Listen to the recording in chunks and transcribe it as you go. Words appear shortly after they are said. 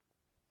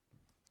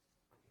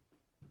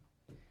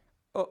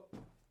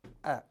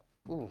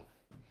Ooh.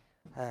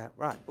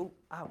 Right. Ooh,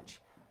 ouch.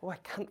 Oh, I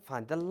can't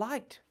find the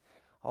light.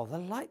 Oh, the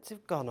lights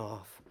have gone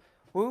off.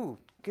 Ooh,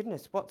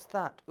 goodness, what's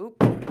that? Ooh.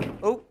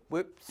 Oh,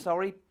 whoops,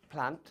 sorry,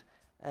 plant.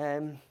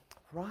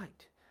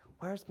 Right.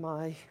 Where's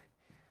my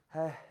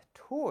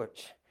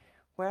torch?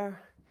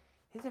 Where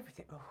is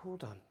everything? Oh,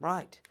 hold on.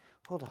 Right.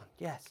 Hold on.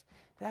 Yes.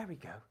 There we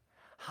go.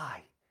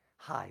 Hi.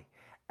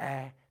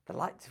 The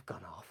lights have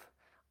gone off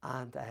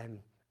and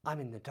I'm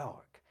in the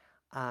dark.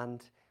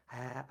 And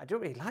I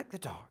don't really like the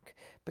dark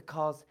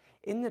because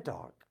in the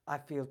dark I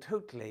feel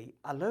totally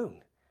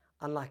alone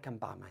and like I'm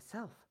by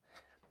myself.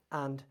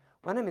 And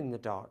when I'm in the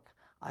dark,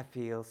 I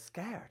feel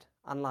scared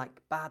and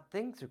like bad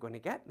things are going to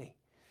get me.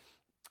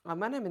 And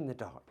when I'm in the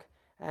dark,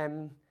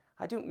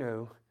 I don't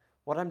know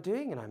what I'm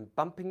doing and I'm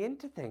bumping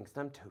into things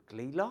and I'm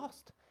totally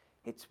lost.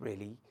 It's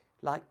really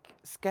like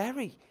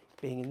scary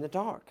being in the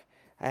dark.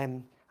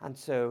 And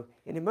so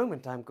in a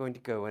moment I'm going to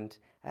go and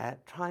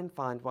try and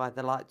find why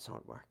the lights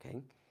aren't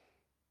working.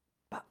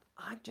 But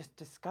I'm just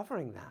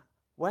discovering that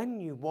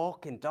when you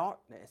walk in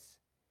darkness,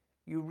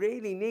 you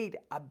really need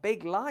a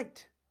big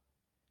light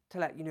to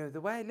let you know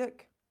the way.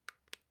 Look,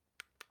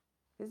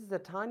 this is a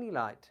tiny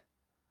light.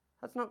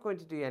 That's not going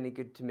to do any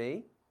good to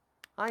me.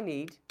 I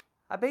need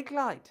a big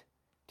light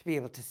to be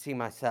able to see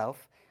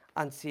myself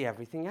and see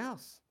everything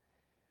else.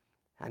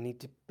 I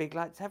need big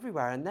lights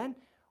everywhere. And then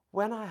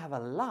when I have a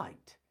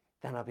light,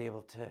 then I'll be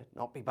able to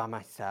not be by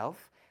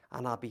myself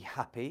and I'll be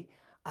happy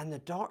and the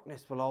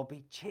darkness will all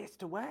be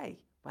chased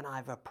away when I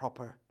have a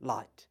proper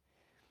light.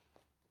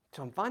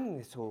 So I'm finding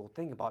this whole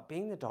thing about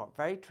being in the dark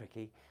very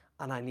tricky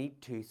and I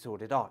need to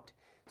sort it out.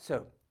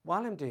 So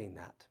while I'm doing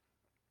that,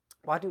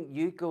 why don't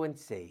you go and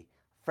see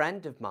a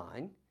friend of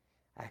mine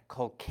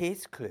called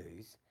Case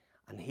Clues,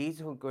 and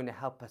he's going to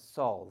help us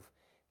solve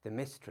the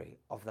mystery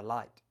of the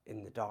light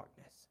in the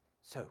darkness.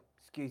 So,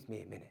 excuse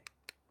me a minute.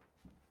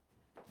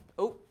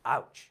 Oh,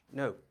 ouch.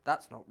 No,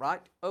 that's not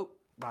right. Oh,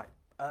 right.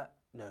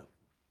 No.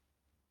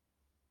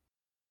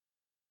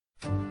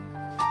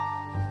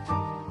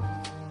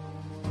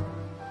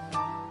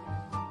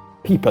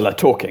 People are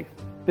talking.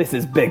 This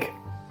is big.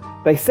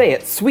 They say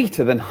it's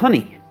sweeter than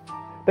honey.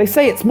 They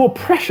say it's more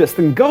precious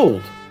than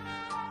gold.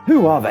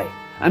 Who are they?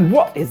 And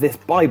what is this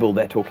Bible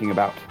they're talking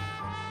about?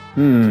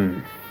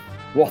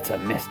 What a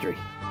mystery.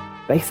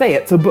 They say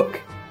it's a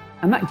book,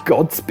 and that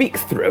God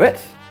speaks through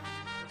it.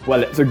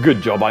 Well, it's a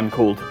good job I'm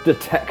called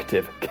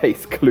Detective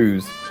Case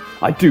Clues.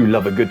 I do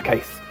love a good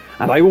case,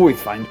 and I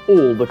always find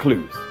all the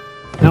clues.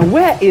 Now,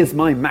 where is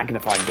my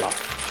magnifying glass?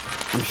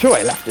 I'm sure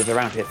I left it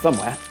around here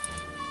somewhere.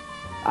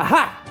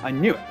 Aha! I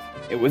knew it.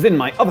 It was in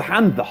my other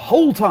hand the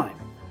whole time.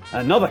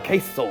 Another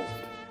case solved.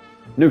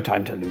 No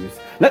time to lose.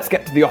 Let's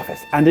get to the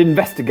office and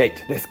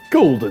investigate this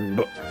golden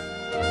book.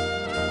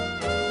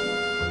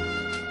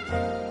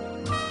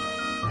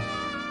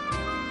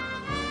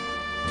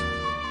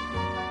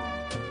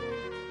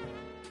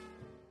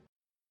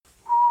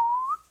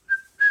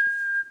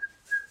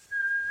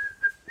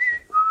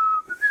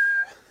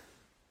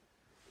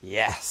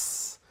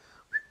 Yes.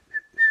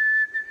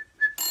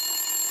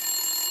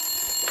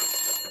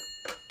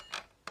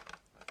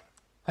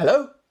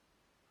 Hello?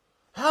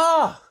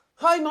 Ah,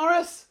 hi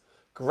Morris.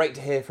 Great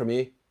to hear from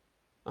you.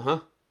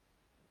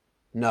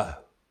 No.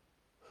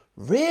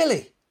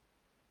 Really?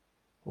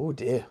 Oh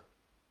dear.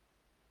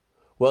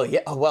 Well,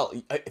 yeah,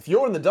 if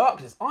you're in the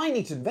darkness, I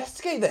need to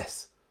investigate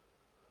this.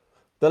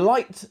 The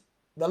light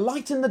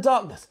in the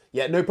darkness.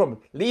 Yeah, no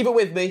problem. Leave it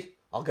with me.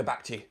 I'll get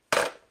back to you.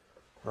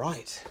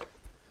 Right.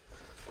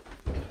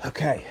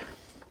 Okay.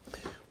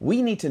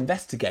 We need to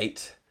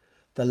investigate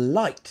the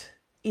light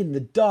in the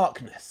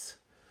darkness.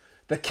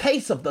 The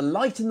case of the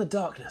light in the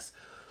darkness.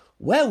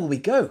 Where will we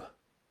go?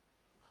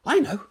 I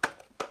know.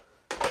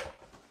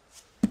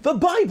 The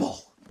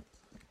Bible.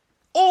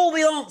 All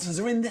the answers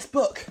are in this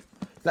book.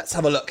 Let's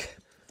have a look.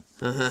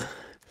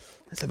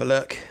 Let's have a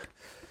look.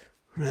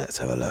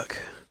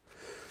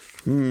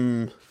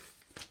 Here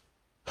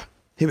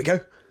we go.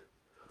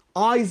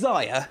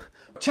 Isaiah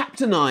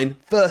chapter 9,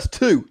 verse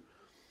 2.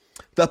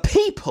 The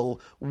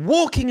people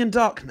walking in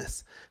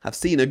darkness have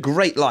seen a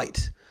great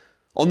light.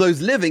 On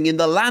those living in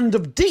the land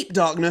of deep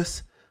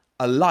darkness,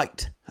 a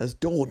light has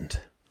dawned.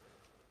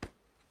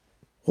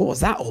 What does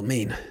that all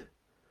mean?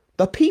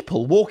 The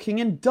people walking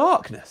in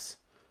darkness.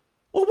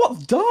 Well,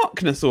 what's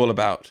darkness all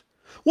about?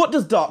 What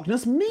does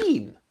darkness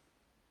mean?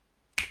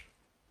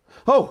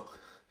 Oh,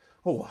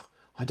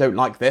 I don't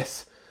like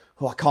this.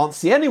 Oh, I can't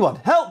see anyone.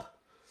 Help!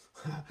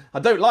 I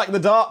don't like the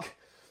dark.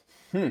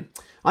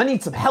 I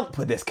need some help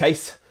with this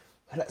case.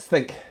 Let's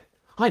think.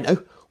 I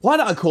know. Why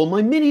don't I call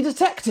my mini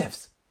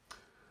detectives?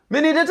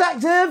 Mini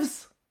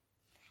detectives!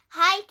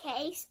 Hi,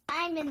 Case.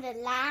 I'm in the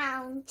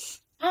lounge.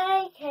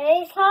 Hi,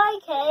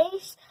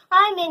 Case.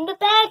 I'm in the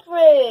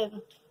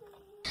bedroom.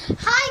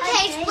 Hi,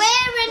 Case.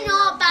 We're in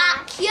our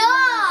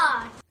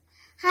backyard.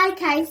 Hi,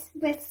 Case.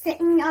 We're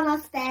sitting on our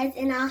stairs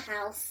in our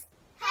house.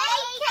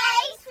 Hey,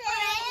 Case.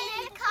 We're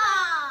in the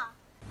car.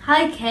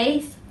 Hi,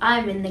 Case.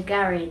 I'm in the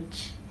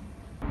garage.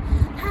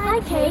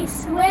 Hi,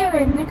 Case. We're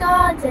in the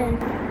garden.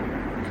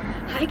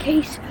 Hi,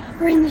 Case.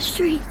 We're in the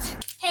streets.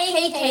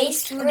 Hey,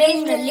 Case, we're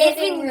in the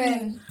living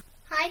room.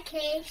 Hi,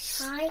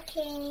 Case. Hi,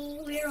 Case.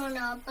 We're on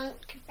our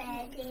bunk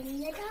bed in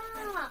the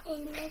dark.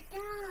 In the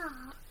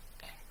dark.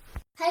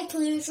 Hi,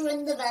 Clues, we're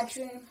in the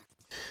bedroom.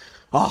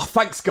 Oh,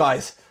 thanks,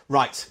 guys.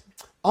 Right.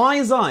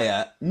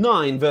 Isaiah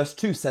 9 verse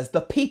 2 says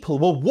the people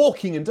were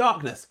walking in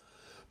darkness.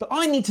 But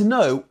I need to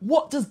know,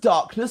 what does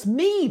darkness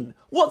mean?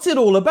 What's it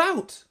all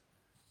about?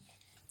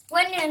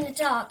 When you're in the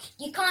dark,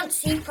 you can't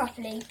see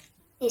properly.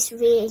 It's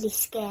really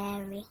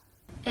scary.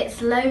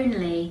 It's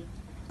lonely.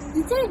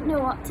 You don't know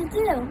what to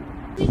do.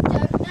 We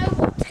don't know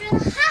what's going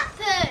to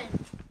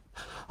happen.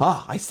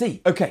 Ah, I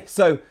see. Okay,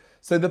 so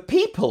the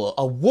people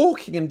are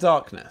walking in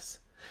darkness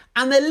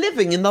and they're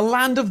living in the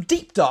land of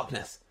deep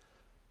darkness.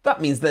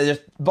 That means they're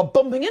just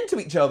bumping into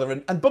each other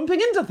and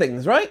bumping into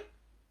things, right?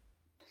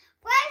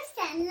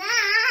 Worse than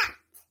that,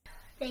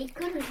 they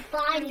couldn't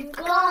find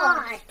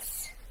God.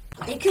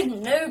 They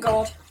couldn't know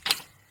God.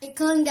 They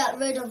couldn't get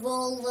rid of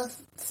all the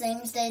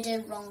things they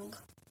did wrong.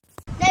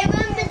 They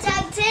weren't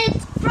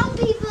protected from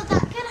people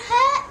that could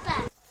hurt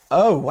them.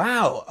 Oh,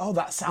 wow. Oh,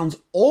 that sounds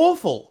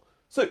awful.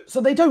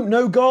 So they don't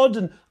know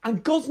God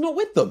and God's not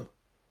with them.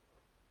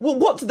 Well,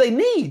 what do they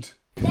need?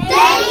 They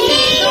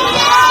need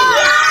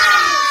God!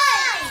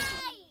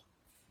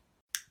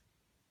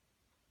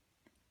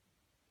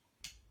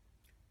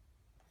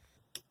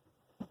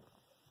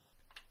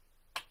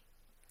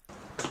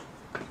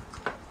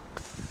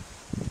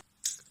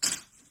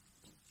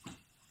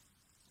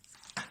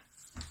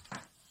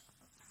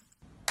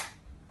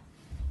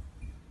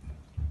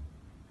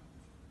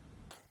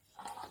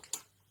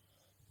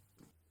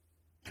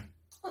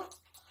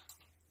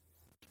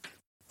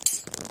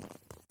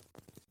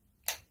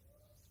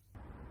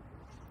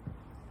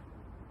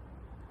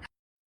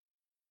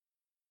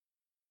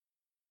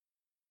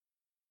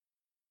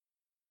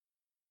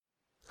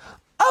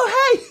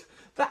 Oh, hey!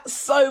 That's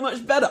so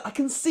much better. I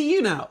can see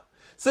you now.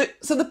 So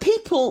the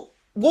people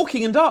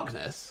walking in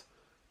darkness,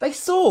 they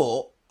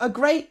saw a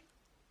great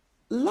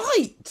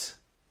light.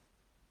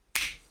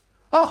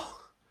 Oh,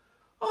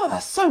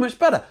 that's so much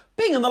better.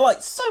 Being in the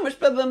light, so much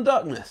better than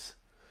darkness.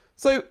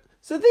 So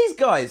these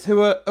guys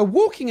who are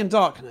walking in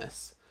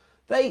darkness,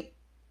 they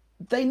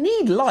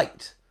need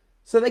light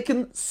so they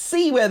can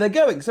see where they're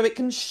going, so it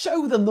can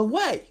show them the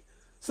way.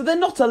 So they're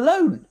not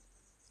alone.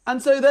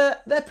 And so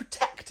they're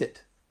protected.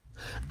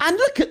 And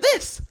look at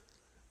this.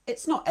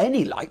 It's not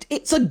any light,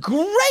 it's a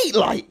great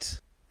light.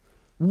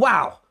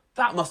 Wow,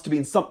 that must have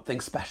been something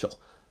special.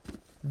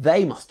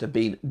 They must have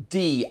been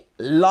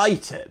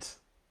delighted.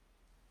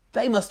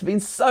 They must have been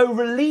so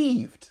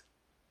relieved.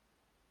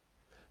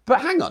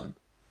 But hang on.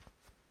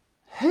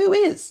 Who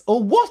is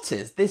or what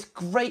is this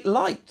great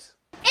light?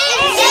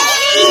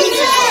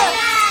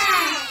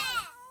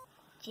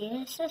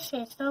 Jesus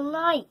is the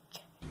light.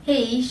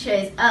 He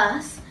shows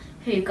us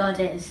who God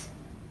is.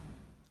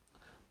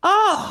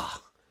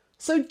 Ah,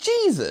 so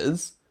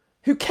Jesus,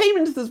 who came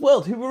into this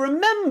world, who we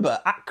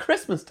remember at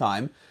Christmas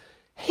time,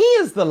 he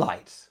is the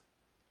light.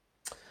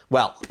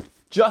 Well,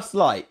 just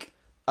like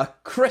a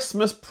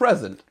Christmas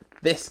present,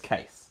 this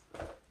case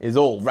is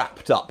all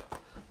wrapped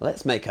up.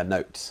 Let's make a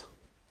note.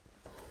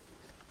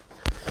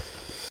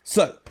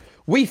 So,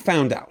 we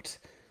found out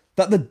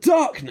that the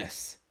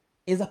darkness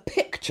is a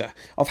picture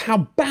of how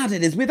bad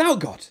it is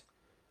without God.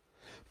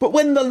 But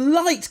when the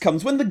light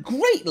comes, when the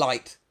great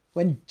light,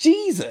 when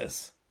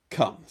Jesus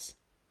comes,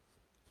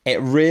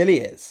 it really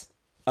is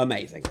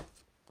amazing.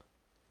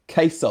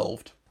 Case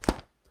solved.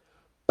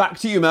 Back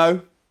to you,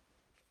 Mo.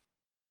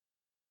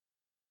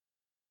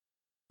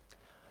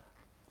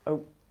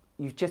 Oh,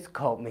 you've just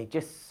caught me,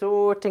 just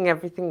sorting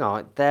everything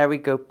out. There we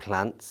go,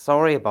 Plant.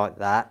 Sorry about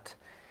that.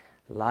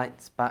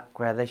 Lights back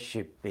where they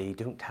should be.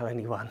 Don't tell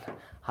anyone.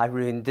 I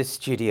ruined the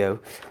studio.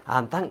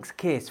 And thanks,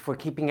 Case, for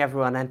keeping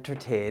everyone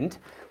entertained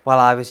while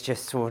I was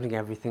just sorting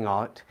everything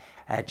out.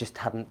 Just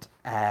hadn't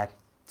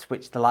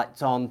switched the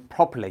lights on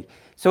properly.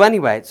 So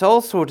anyway, it's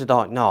all sorted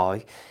out now.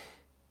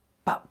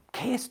 But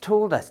Case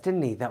told us,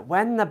 didn't he, that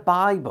when the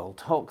Bible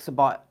talks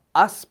about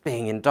us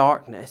being in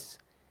darkness,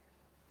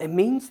 it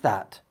means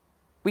that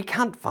we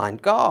can't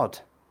find God.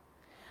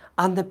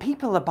 And the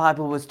people the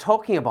Bible was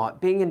talking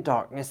about being in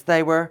darkness,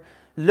 they were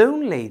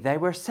lonely. They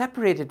were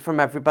separated from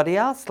everybody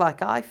else,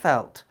 like I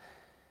felt.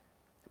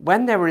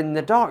 When they were in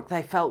the dark,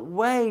 they felt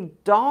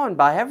weighed down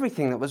by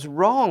everything that was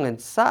wrong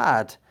and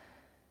sad.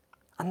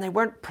 And they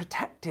weren't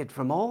protected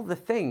from all the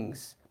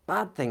things,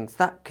 bad things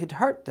that could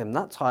hurt them.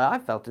 That's how I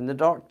felt in the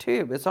dark too.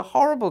 It was a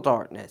horrible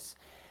darkness.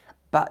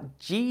 But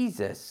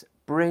Jesus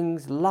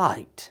brings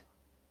light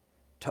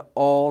to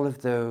all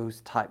of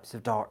those types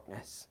of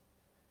darkness.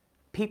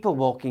 People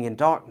walking in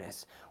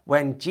darkness,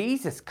 when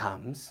Jesus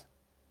comes,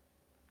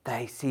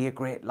 they see a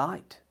great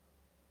light.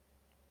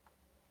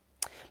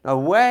 Now,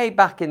 way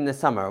back in the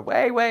summer,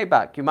 way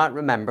back, you might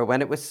remember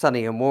when it was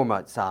sunny and warm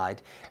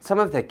outside, some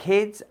of the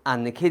kids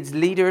and the kids'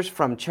 leaders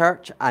from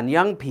church and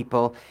young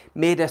people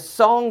made a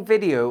song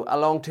video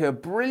along to a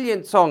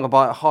brilliant song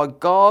about how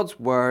God's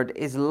word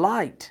is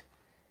light,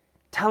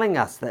 telling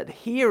us that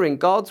hearing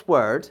God's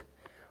word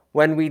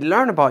When we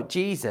learn about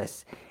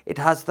Jesus, it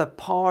has the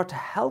power to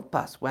help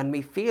us when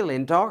we feel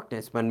in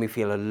darkness, when we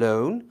feel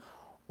alone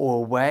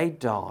or weighed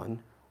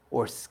down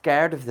or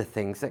scared of the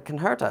things that can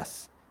hurt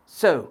us.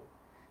 So,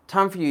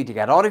 time for you to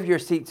get out of your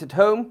seats at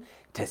home,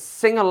 to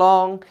sing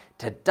along,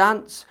 to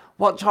dance.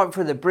 Watch out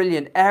for the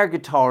brilliant air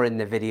guitar in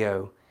the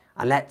video,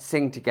 and let's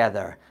sing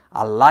together,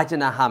 A Light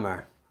and a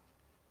Hammer.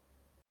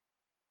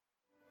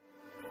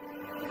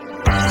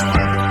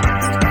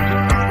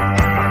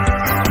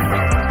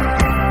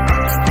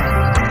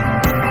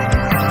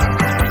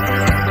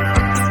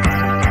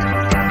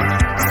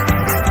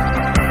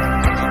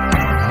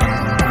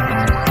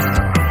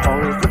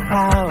 Hold the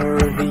power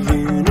of the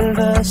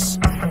universe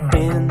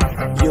in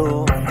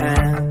your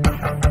hand.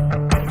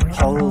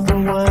 Hold the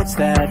words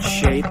that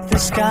shape the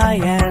sky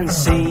and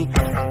sea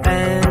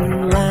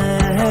and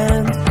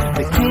land.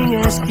 The King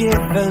has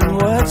given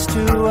words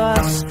to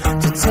us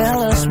to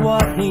tell us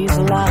what He's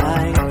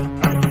like.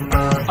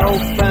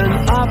 Open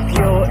up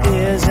your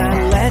ears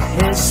and let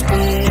His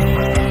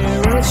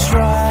Spirit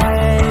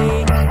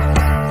strike.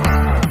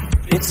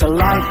 It's a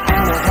light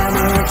and a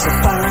hammer, it's a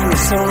fire and a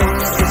sword.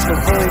 It's the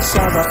voice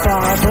of our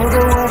Father,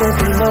 the word of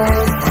the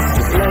Lord.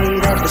 The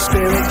blade of the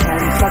Spirit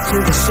can cut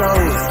through the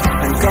soul,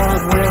 and God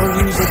will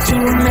use it to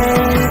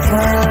make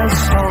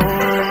us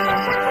whole.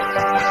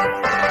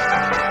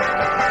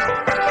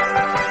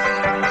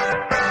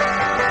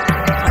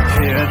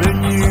 Hear the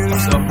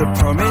news of the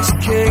promised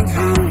King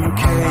who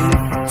came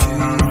to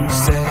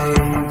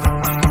save.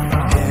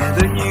 Hear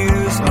the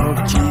news of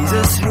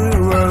Jesus who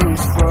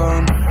rose from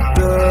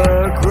the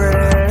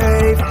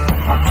grave.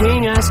 Our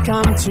King has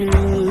come to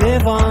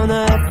live on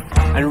earth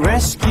and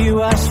rescue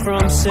us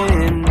from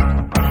sin.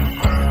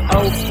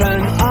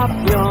 Open up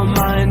your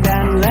mind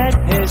and let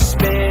His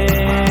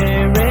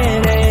Spirit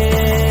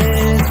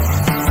in.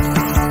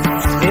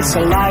 It's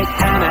a light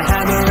and a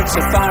hammer, it's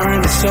a fire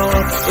and a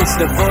sword. It's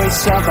the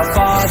voice of our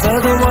Father,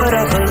 the word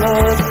of the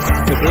Lord.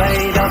 The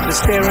blade of the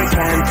Spirit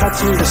can cut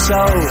through the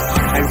soul,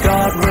 and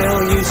God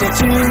will use it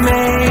to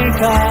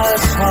make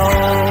us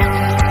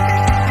whole.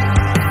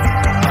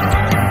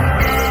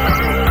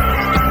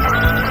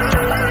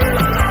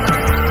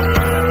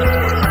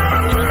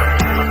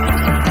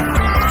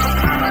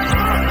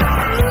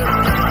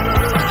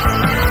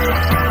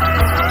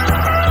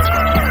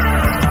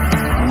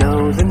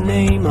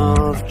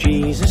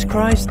 Jesus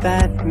Christ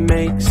that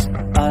makes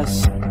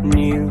us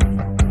new.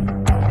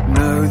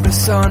 Know the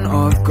Son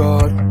of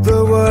God,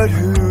 the Word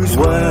whose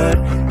word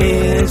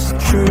is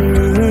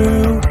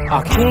true.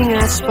 Our King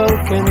has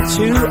spoken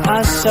to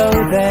us, so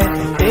there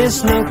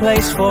is no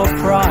place for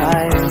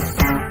pride.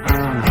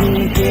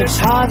 He gives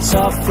hearts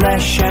of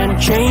flesh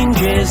and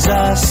changes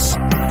us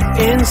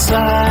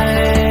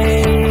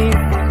inside.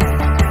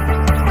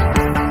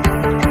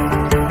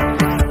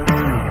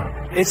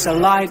 It's a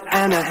light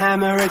and a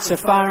hammer, it's a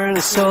fire and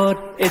a sword.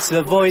 It's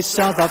the voice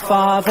of our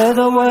Father,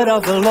 the word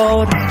of the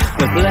Lord.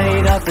 The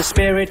blade of the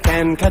Spirit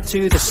can cut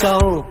to the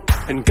soul,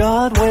 and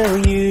God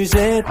will use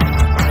it.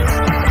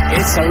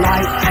 It's a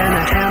light and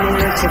a hammer,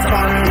 it's a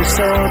fire and a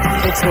sword.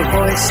 It's the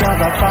voice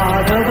of our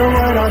Father, the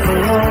word of the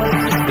Lord.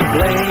 The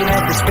blade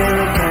of the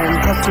Spirit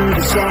can cut to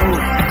the soul,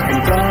 and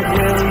God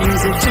will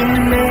use it to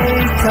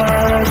make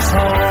us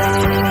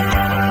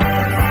whole.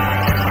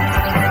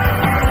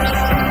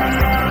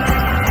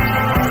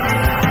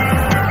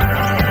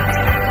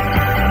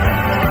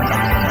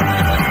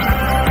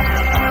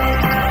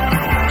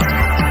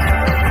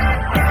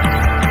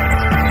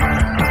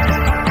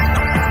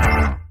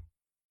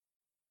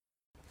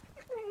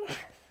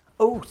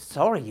 Oh,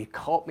 sorry, you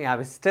caught me. I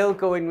was still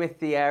going with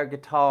the air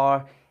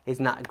guitar.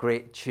 Isn't that a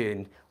great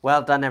tune?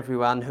 Well done,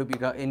 everyone. Hope you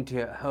got into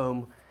it at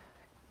home.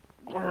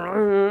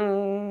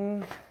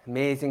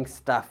 Amazing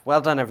stuff.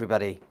 Well done,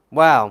 everybody.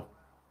 Well,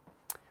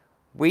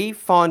 we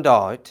found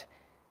out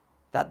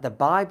that the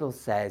Bible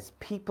says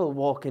people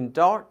walk in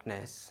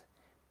darkness,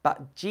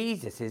 but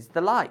Jesus is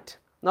the light.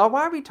 Now,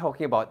 why are we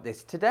talking about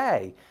this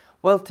today?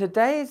 Well,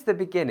 today is the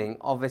beginning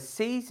of a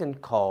season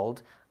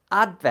called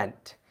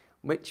Advent,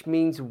 which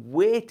means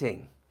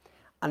waiting.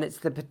 And it's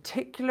the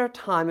particular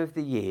time of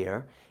the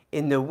year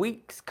in the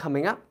weeks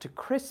coming up to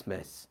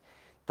Christmas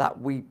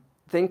that we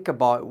think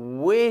about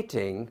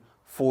waiting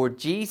for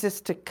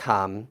Jesus to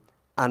come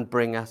and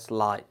bring us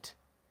light.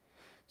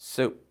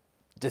 So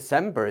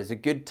December is a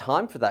good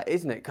time for that,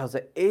 isn't it? Because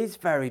it is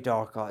very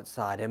dark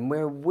outside and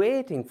we're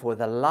waiting for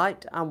the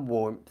light and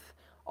warmth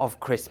of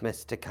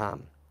Christmas to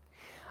come.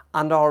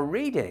 And our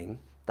reading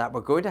that we're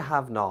going to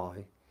have now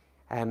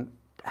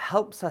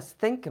helps us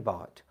think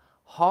about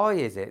how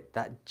is it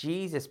that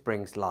Jesus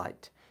brings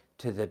light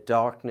to the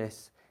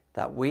darkness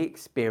that we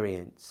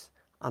experience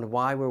and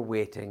why we're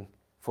waiting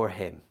for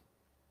Him.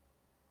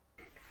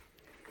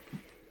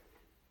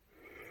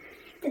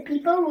 The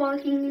people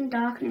walking in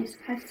darkness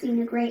have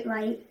seen a great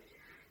light,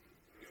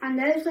 and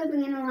those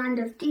living in a land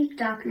of deep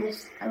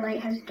darkness, a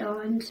light has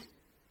dawned.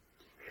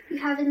 You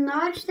have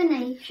enlarged the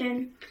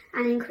nation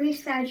and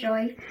increased their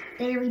joy.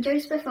 They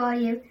rejoice before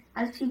you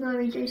as people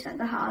rejoice at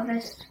the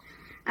harvest,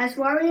 as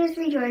warriors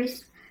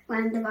rejoice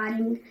when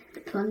dividing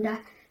the plunder.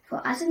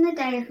 For as in the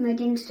day of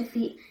Midian's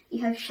defeat,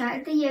 you have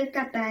shattered the yoke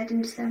that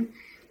burdens them,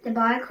 the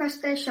bar across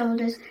their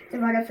shoulders, the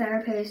rod of their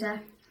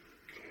opposer.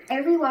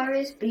 Every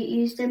warrior's boot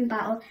used in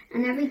battle,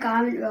 and every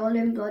garment rolled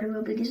in blood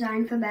will be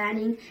designed for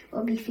burning,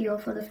 will be fuel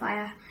for the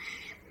fire.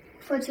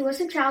 For to us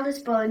a child is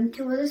born,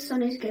 to us a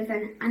son is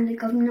given, and the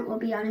government will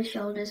be on his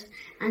shoulders.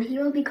 And he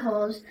will be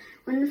called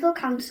Wonderful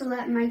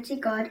Counselor, Mighty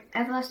God,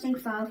 Everlasting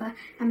Father,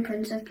 and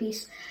Prince of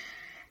Peace.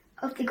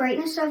 Of the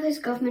greatness of his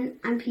government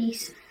and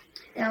peace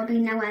there will be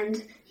no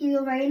end. He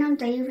will reign on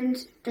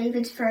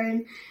David's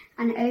throne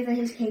and over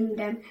his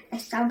kingdom,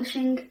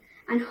 establishing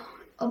and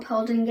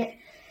upholding it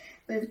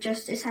with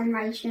justice and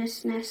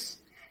righteousness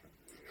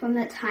from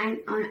that time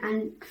on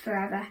and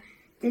forever.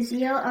 The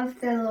zeal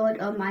of the Lord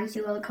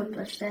Almighty will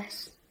accomplish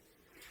this.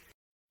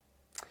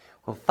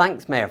 Well,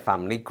 thanks, Mayor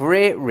family.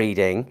 Great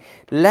reading.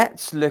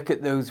 Let's look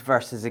at those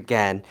verses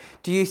again.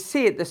 Do you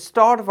see at the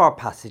start of our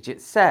passage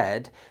it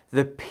said,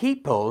 the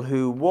people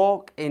who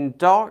walk in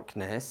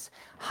darkness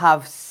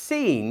have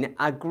seen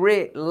a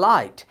great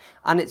light.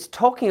 And it's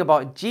talking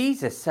about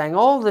Jesus saying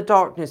all the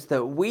darkness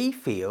that we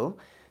feel,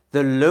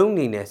 the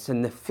loneliness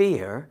and the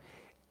fear,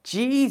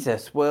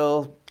 Jesus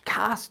will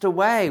cast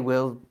away,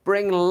 will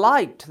bring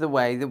light to the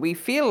way that we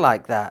feel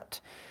like that.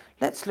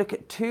 Let's look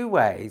at two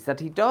ways that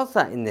he does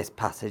that in this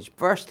passage.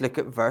 First, look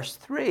at verse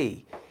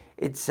 3.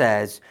 It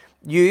says,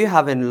 you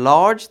have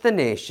enlarged the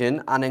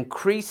nation and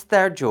increased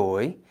their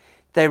joy.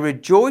 They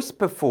rejoice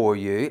before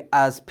you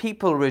as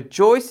people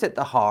rejoice at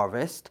the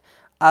harvest,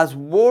 as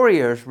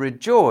warriors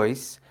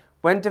rejoice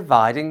when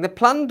dividing the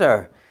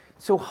plunder.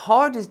 So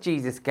how does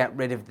Jesus get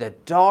rid of the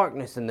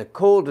darkness and the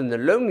cold and the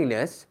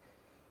loneliness?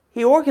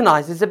 He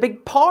organizes a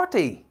big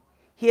party.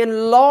 He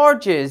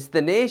enlarges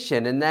the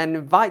nation and then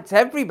invites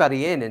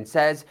everybody in and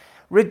says,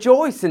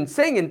 rejoice and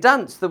sing and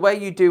dance the way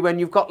you do when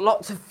you've got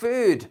lots of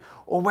food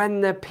or when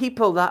the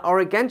people that are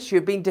against you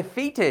have been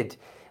defeated.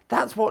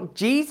 That's what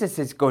Jesus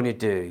is going to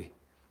do,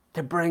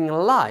 to bring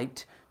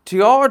light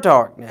to our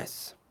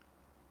darkness.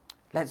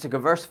 Let's look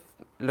at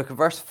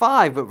verse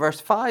 5. What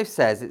verse 5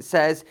 says, it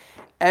says,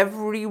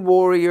 every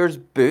warrior's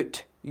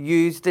boot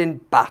used in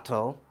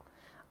battle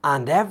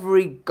and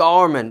every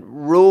garment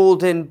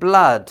rolled in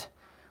blood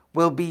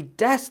will be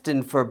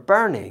destined for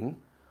burning,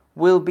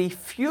 will be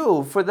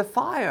fuel for the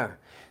fire.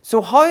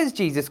 So how is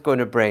Jesus going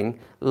to bring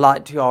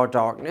light to our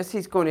darkness?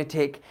 He's going to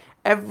take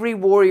every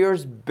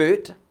warrior's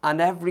boot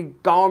and every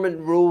garment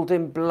rolled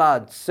in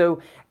blood.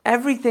 So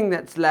everything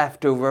that's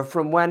left over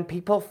from when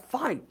people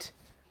fight,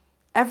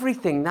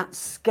 everything that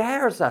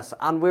scares us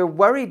and we're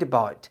worried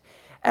about,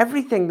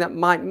 everything that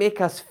might make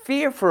us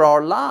fear for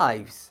our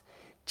lives,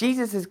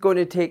 Jesus is going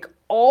to take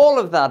all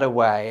of that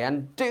away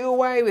and do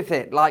away with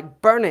it,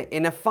 like burn it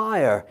in a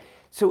fire.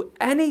 So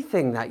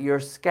anything that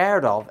you're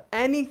scared of,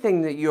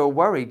 anything that you're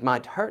worried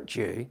might hurt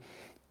you,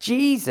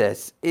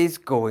 Jesus is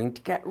going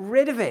to get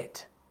rid of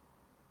it.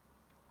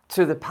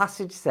 So the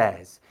passage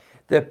says,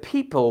 the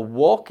people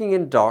walking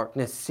in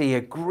darkness see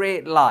a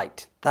great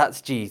light. That's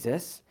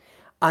Jesus.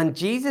 And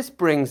Jesus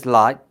brings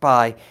light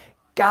by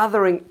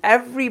gathering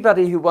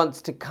everybody who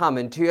wants to come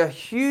into a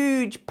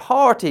huge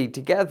party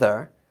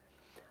together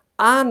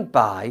and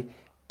by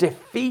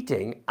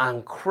defeating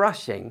and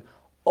crushing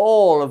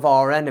all of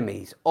our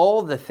enemies,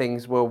 all the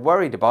things we're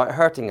worried about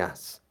hurting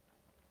us.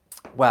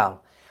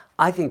 Well,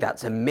 I think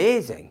that's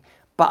amazing,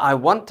 but I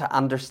want to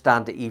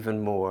understand it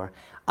even more.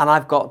 And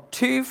I've got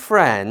two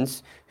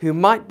friends who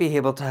might be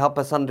able to help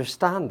us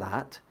understand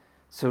that.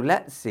 So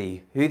let's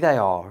see who they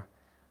are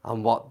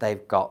and what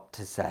they've got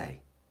to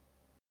say.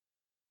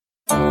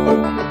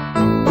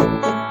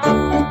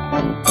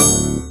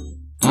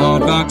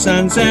 Aardvarks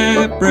and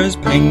zebras,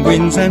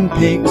 penguins and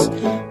pigs,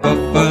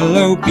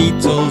 buffalo,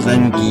 beetles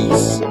and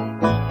geese.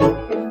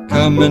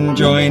 Come and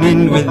join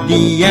in with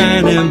the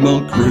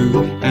animal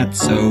crew at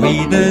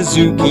Zoe the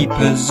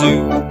Zookeeper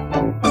Zoo.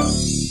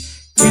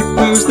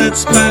 Hippos that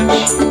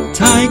splash,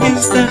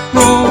 tigers that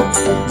roar,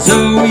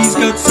 Zoe's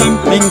got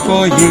something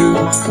for you.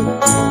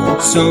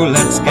 So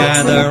let's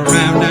gather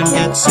round and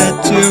get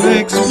set to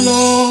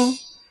explore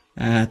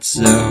at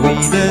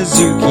Zoe the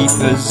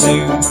Zookeeper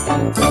Zoo.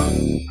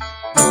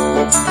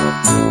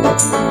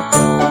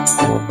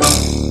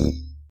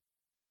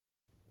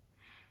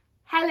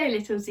 Hello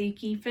little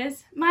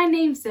zookeepers, my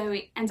name's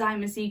Zoe and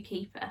I'm a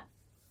zookeeper.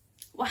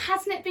 Well,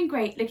 hasn't it been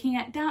great looking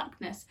at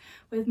darkness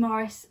with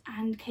Morris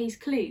and Case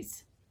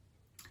Clues?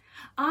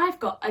 I've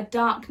got a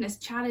darkness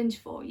challenge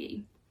for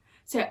you.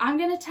 So I'm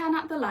going to turn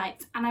up the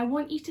lights and I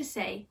want you to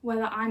say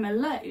whether I'm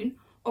alone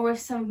or if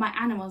some of my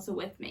animals are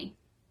with me.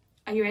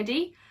 Are you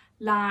ready?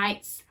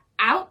 Lights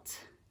out.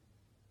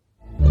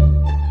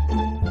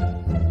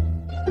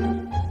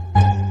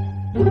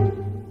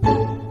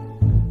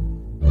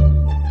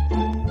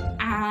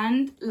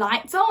 And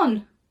lights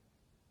on.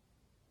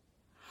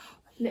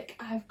 Look,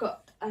 I've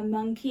got a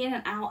monkey and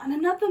an owl and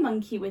another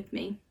monkey with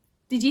me.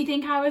 Did you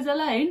think I was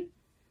alone?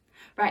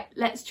 Right,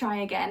 let's try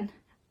again.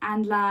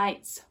 And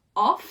lights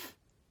off.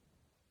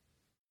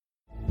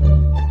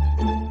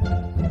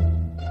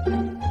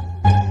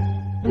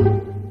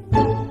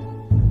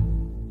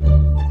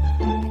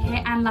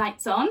 Okay, and and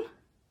lights on.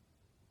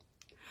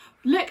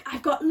 Look,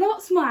 I've got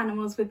lots more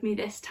animals with me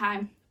this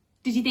time.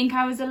 Did you think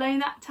I was alone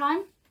that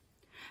time?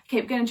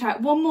 Okay, we're going to try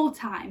it one more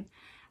time.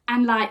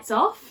 And lights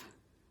off.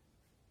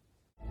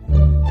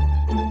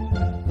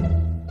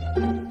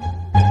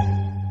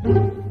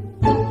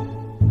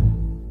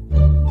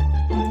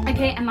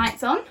 Okay, and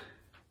lights on.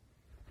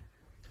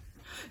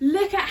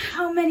 Look at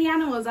how many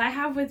animals I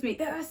have with me.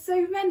 There are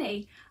so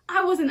many.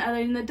 I wasn't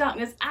alone in the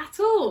darkness at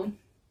all.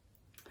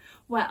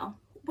 Well,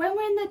 when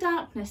we're in the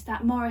darkness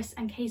that Morris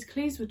and Case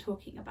Clues were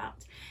talking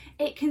about,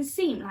 it can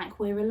seem like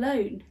we're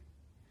alone.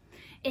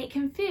 It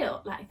can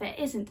feel like there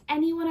isn't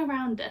anyone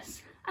around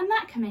us, and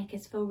that can make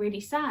us feel really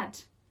sad.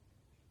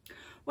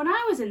 When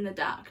I was in the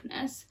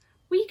darkness,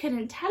 we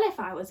couldn't tell if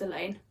I was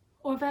alone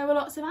or if there were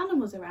lots of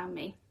animals around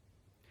me.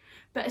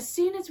 But as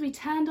soon as we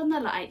turned on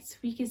the lights,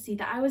 we could see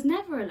that I was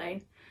never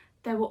alone.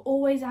 There were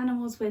always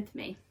animals with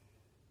me.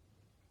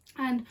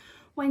 And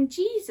when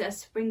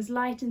Jesus brings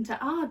light into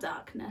our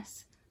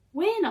darkness,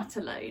 we're not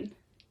alone.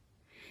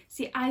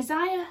 See,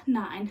 Isaiah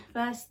 9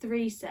 verse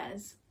 3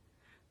 says,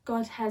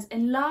 God has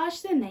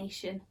enlarged the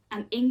nation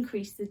and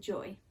increased the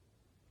joy.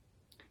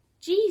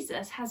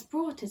 Jesus has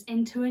brought us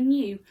into a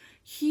new,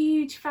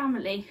 huge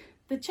family,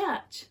 the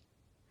church.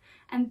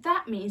 And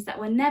that means that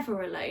we're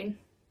never alone.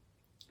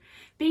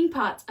 Being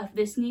part of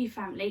this new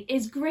family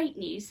is great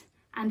news,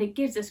 and it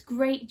gives us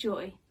great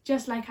joy,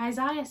 just like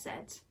Isaiah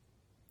said.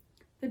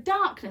 The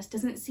darkness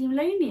doesn't seem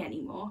lonely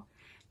anymore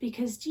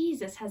because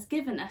Jesus has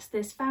given us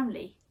this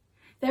family.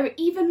 There are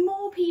even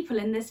more people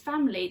in this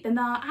family than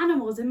there are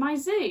animals in my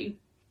zoo.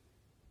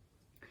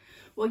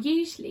 Well,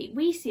 usually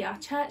we see our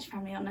church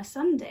family on a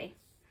Sunday,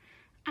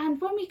 and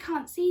when we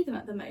can't see them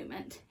at the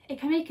moment, it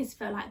can make us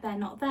feel like they're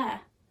not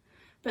there.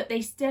 But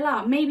they still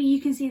are. Maybe you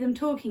can see them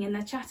talking in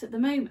their chat at the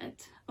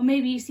moment, or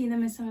maybe you see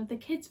them in some of the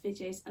kids'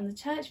 videos and the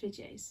church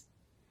videos.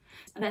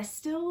 They're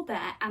still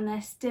there and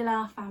they're still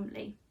our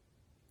family.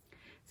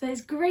 So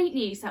it's great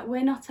news that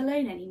we're not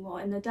alone anymore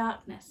in the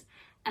darkness,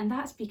 and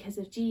that's because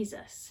of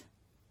Jesus.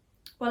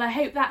 Well, I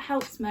hope that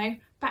helps, Mo.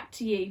 Back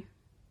to you.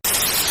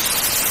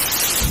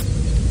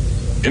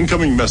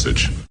 Incoming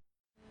message.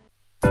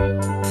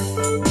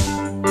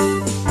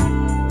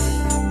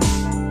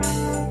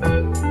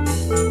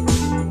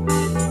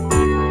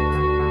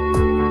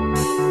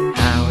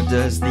 How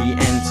does the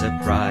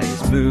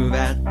Enterprise move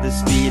at the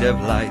speed of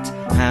light?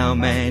 How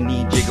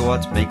many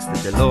gigawatts makes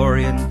the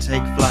DeLorean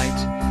take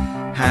flight?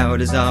 How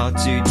does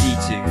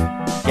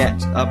R2-D2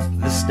 get up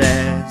the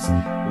stairs?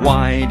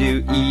 Why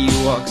do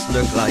Ewoks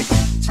look like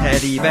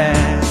teddy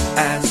bears?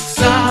 Ask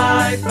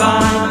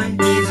Sci-Fi,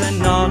 he's a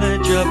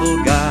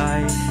knowledgeable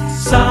guy.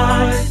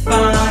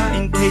 Sci-Fi,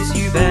 in case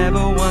you've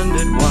ever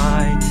wondered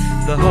why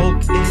the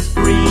Hulk is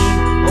green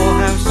or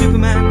how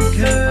Superman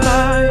can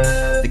fly.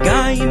 The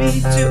guy you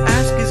need to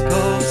ask is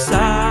called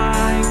Sci-Fi.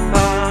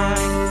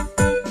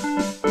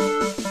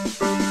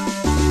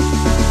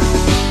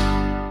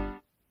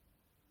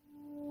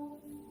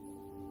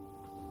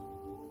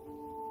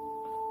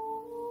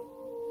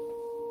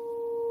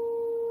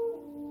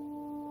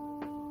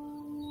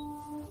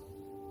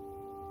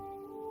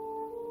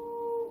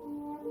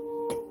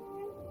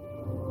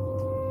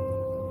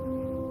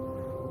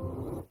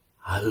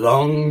 A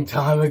long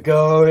time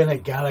ago in a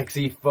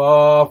galaxy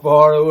far,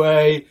 far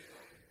away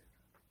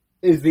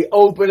is the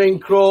opening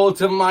crawl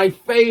to my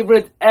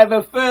favourite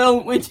ever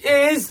film, which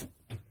is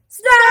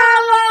Star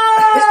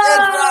Wars!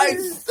 That's right,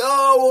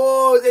 Star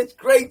Wars! It's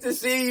great to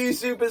see you,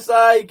 Super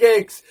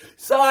Sidekicks!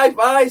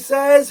 Sci-Fi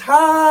says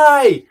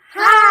hi!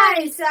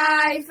 Hi,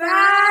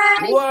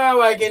 Sci-Fi! Wow,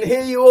 I can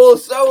hear you all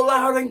so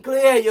loud and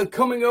clear. You're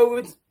coming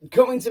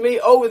to me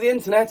over the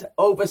internet,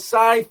 over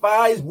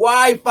Sci-Fi's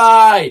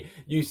Wi-Fi.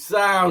 You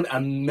sound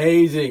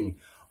amazing.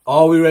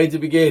 Are we ready to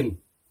begin?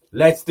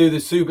 Let's do the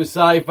Super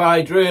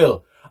Sci-Fi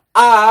drill.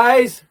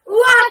 Eyes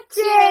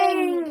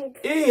Watching!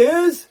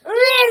 Ears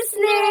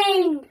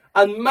Listening!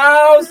 and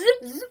mouths.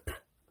 Zip, zip.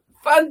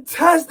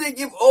 Fantastic!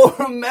 You've all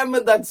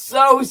remembered that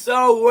so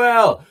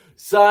well.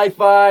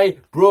 Sci-Fi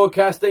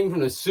broadcasting from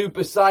the Super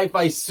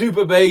Sci-Fi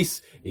Super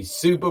Base is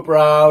super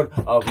proud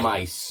of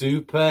my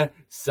Super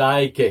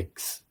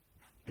Sidekicks.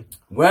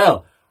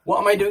 Well, what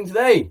am I doing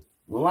today?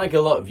 Well, like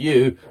a lot of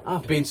you,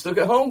 I've been stuck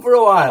at home for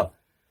a while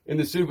in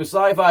the Super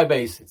Sci-Fi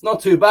Base. It's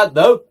not too bad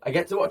though. I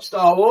get to watch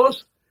Star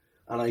Wars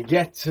and I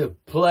get to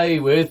play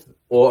with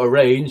or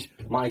arrange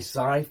my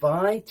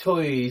sci-fi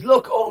toys.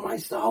 Look, all my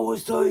Star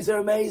Wars toys are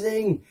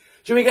amazing.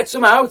 Should we get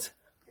some out?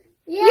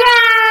 Yeah!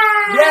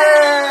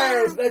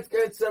 Yes, let's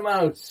get some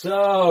out.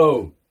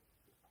 So,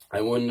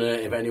 I wonder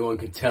if anyone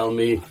could tell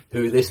me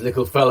who this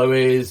little fellow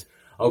is.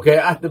 Okay,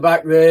 at the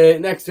back there,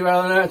 next to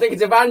Eleanor, I think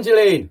it's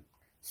Evangeline.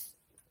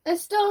 A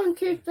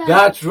stormtrooper.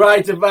 That's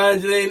right,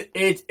 Evangeline.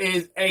 It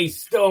is a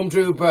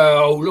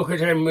stormtrooper. Oh, look at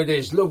him with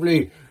his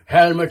lovely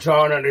helmet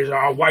on and his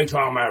white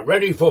armor,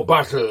 ready for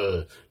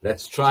battle.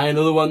 Let's try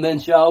another one then,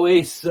 shall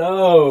we?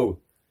 So,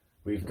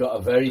 we've got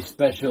a very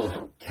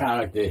special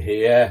character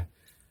here.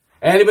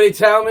 Anybody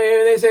tell me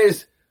who this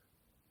is?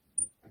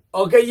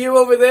 Okay, you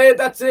over there,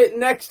 that's it,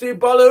 next to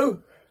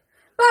Baloo.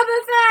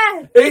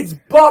 Boba Fett. It's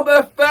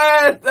Boba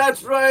Fett!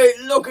 That's right,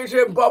 look at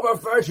him, Boba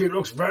Fett. He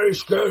looks very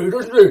scary,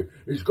 doesn't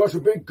he? He's got a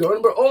big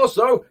gun, but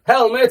also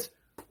helmet,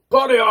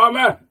 body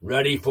armour,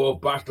 ready for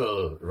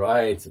battle.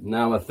 Right,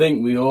 now I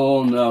think we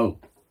all know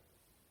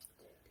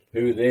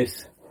who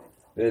this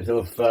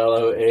little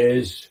fellow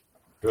is.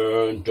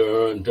 Dun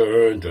dun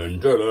dun dun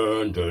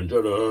dun dun dun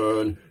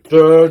dun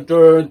dun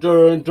dun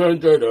dun dun dun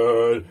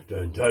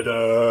dun dun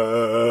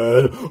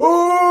dun.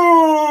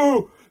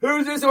 Oh!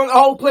 Who's this? I want the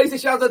whole place to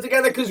shout out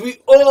together because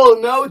we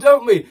all know,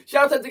 don't we?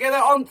 Shout out together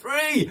on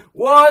 3.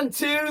 1,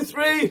 2,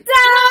 3. Darth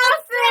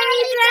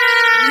Vader!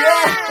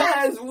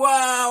 Yes!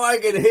 Wow, I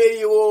can hear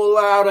you all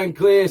loud and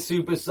clear,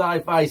 super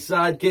sci-fi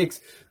sidekicks.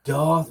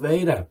 Darth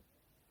Vader.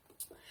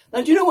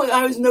 Now, do you know what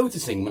I was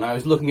noticing when I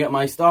was looking at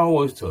my Star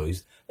Wars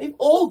toys? They've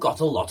all got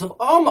a lot of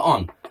armour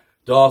on.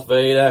 Darth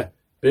Vader,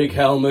 big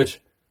helmet,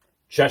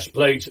 chest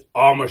plate,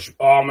 armour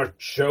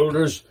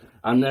shoulders,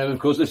 and then, of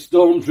course, the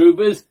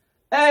Stormtroopers.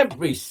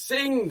 Every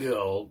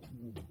single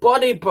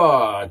body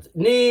part.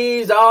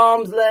 Knees,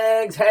 arms,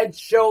 legs, head,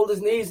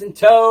 shoulders, knees and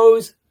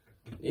toes.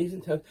 Knees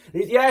and toes.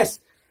 Yes.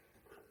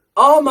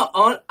 Armour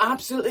on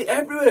absolutely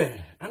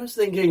everywhere. And I was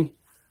thinking,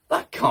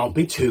 that can't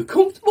be too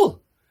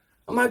comfortable.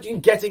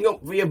 Imagine getting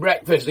up for your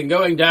breakfast and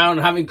going down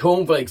and having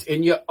cornflakes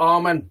in your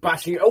arm and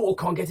bashing it. Oh, I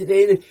can't get it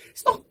in.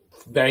 It's not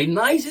very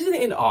nice, isn't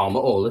it, in armour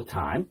all the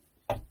time?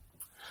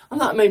 And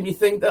that made me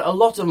think that a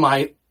lot of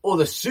my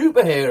other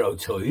superhero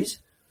toys,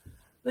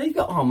 they've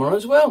got armour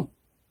as well.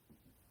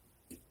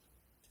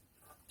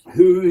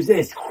 Who's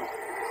this?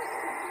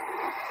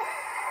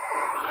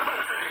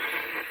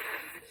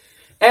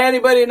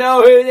 Anybody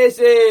know who this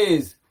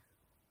is?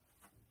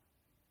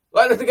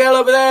 Right, look at the girl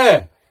over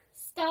there.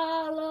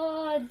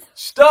 Star-Lord.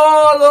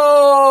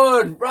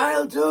 Star-Lord!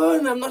 Well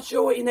done. I'm not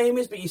sure what your name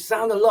is, but you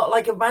sound a lot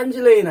like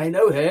Evangeline. I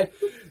know her.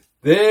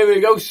 There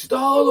we go,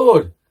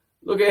 Star-Lord.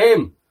 Look at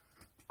him.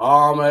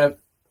 Armour,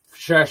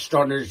 chest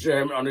on his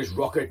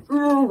rocket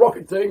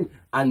thing.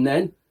 And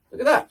then,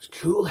 look at that. It's a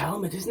cool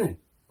helmet, isn't it?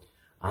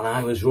 And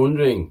I was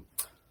wondering,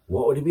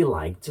 what would it be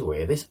like to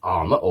wear this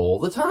armour all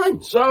the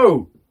time?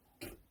 So,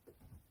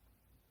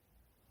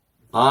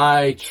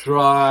 I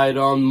tried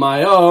on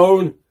my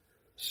own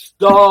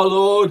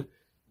Star-Lord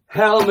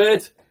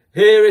helmet.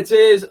 Here it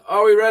is.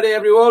 Are we ready,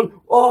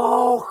 everyone?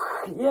 Oh,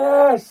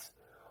 yes.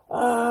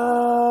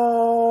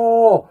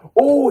 Oh,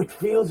 it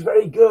feels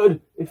very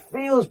good. It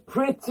feels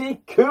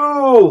pretty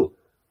cool.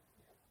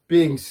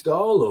 Being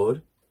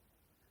Star-Lord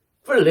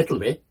for a little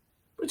bit,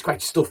 but it's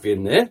quite stuffy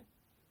in there.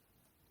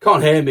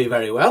 Can't hear me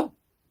very well.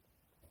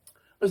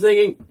 I was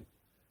thinking,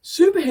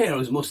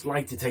 superheroes must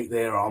like to take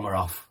their armour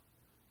off.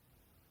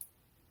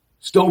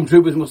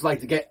 Stormtroopers must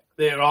like to get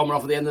their armour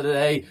off at the end of the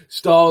day.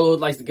 Star-Lord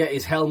likes to get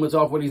his helmet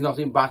off when he's not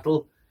in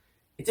battle.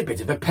 It's a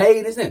bit of a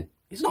pain, isn't it?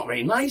 It's not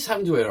very nice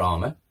having to wear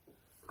armour,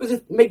 because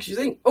it makes you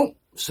think, oh,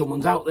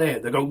 someone's out there,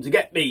 they're going to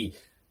get me.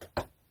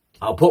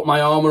 I'll put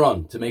my armour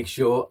on to make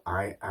sure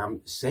I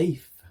am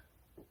safe.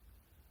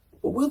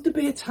 But will there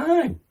be a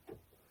time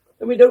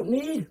when we don't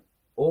need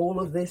all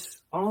of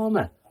this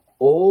armour,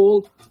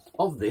 all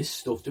of this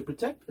stuff to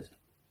protect us?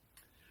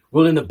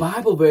 Well, in the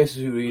Bible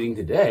verses we're reading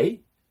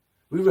today,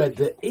 we read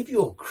that if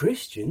you're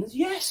Christians,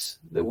 yes,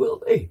 there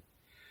will be.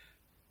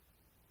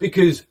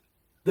 Because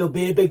there'll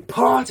be a big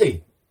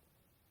party.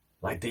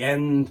 Like the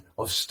end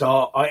of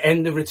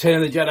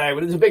Return of the Jedi,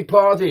 when there's a big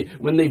party,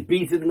 when they've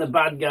beaten the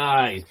bad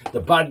guys.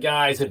 The bad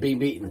guys have been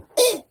beaten.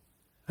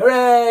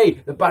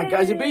 Hooray! The bad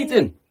guys are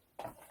beaten.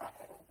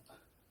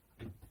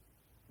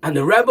 And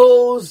the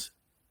rebels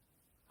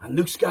and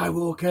Luke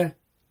Skywalker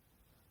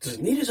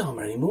doesn't need his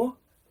armour anymore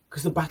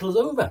because the battle's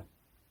over.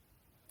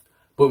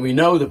 But we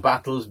know the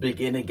battles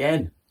begin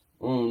again.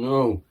 Oh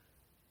no.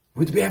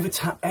 Would there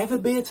ever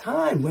be a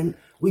time when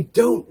we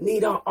don't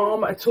need our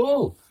armour at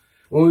all?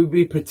 When we'll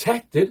be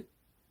protected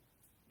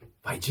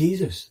by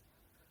Jesus?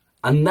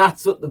 And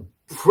that's what the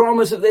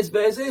promise of this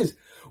verse is.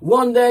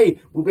 One day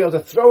we'll be able to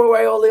throw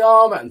away all the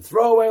armour and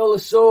throw away all the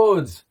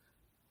swords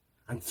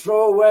and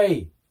throw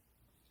away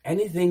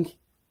anything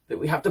that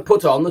we have to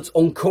put on that's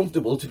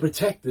uncomfortable to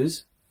protect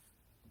us,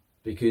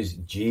 because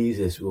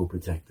Jesus will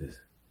protect us.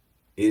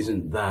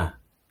 Isn't that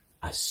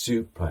a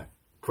super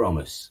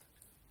promise?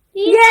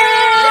 Yes!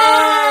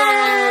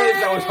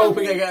 I was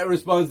hoping I'd get a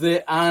response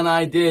there, and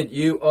I did.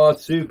 You are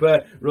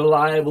super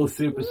reliable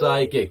super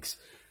sidekicks.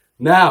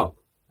 Now,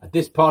 at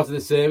this part of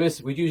the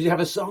service, we'd usually have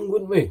a song,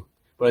 wouldn't we?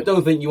 But I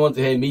don't think you want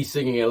to hear me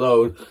singing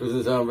alone. It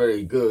doesn't sound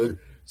very good.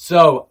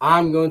 So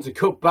I'm going to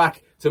cut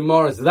back to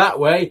Morris that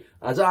way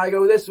as I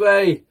go this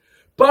way.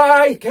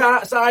 Bye,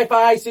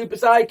 sci-fi super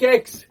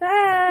sidekicks.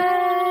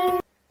 Bye.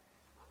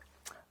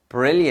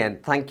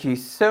 Brilliant. Thank you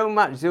so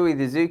much, Zoe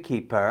the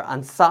Zookeeper.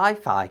 And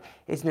Sci-Fi,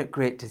 isn't it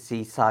great to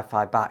see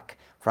Sci-Fi back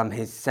from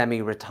his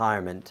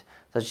semi-retirement?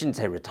 So I shouldn't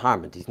say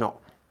retirement, he's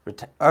not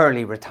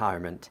early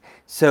retirement.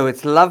 So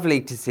it's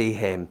lovely to see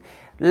him.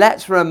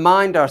 Let's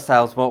remind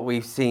ourselves what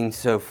we've seen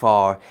so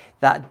far,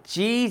 that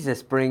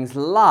Jesus brings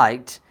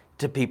light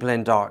to people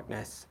in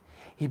darkness.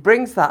 He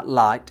brings that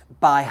light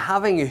by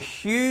having a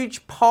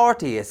huge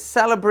party, a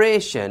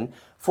celebration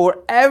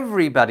for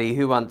everybody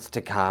who wants to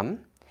come.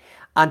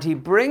 And he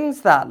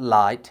brings that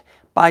light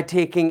by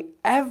taking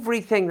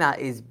everything that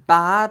is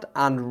bad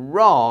and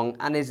wrong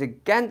and is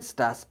against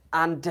us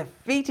and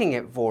defeating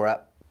it for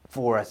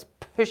us,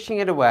 pushing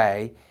it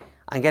away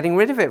and getting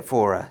rid of it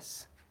for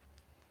us.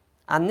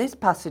 And this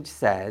passage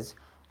says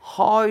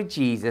how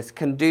Jesus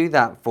can do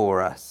that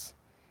for us.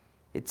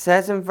 It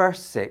says in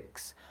verse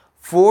 6,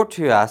 "For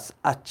to us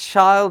a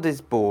child is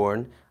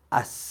born,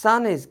 a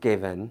son is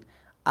given,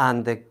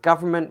 and the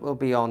government will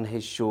be on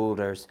his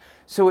shoulders."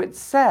 So it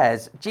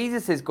says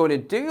Jesus is going to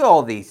do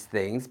all these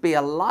things, be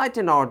a light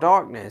in our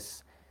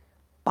darkness,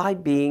 by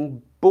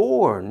being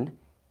born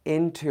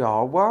into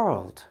our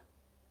world,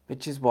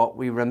 which is what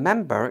we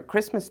remember at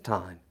Christmas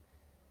time.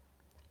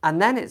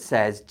 And then it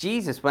says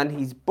Jesus, when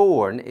he's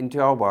born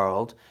into our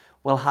world,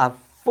 will have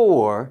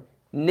 4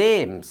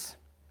 names.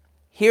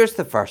 Here's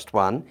the first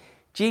one.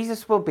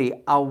 Jesus will be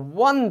a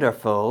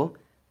wonderful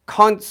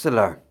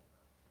counselor.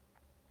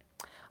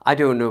 I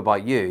don't know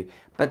about you,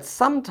 but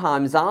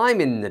sometimes I'm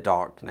in the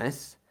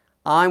darkness.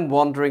 I'm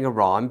wandering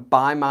around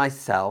by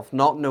myself,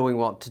 not knowing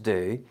what to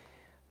do,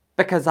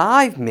 because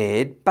I've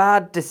made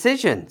bad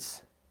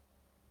decisions.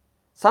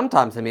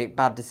 Sometimes I make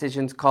bad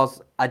decisions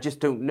because I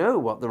just don't know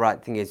what the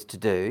right thing is to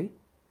do.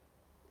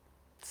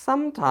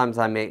 Sometimes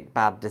I make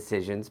bad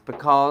decisions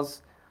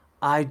because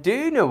I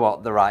do know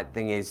what the right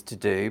thing is to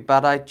do,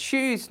 but I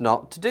choose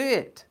not to do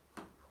it.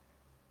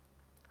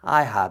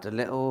 I had a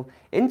little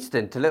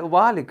incident a little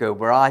while ago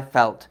where I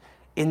felt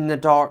in the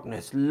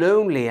darkness,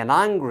 lonely and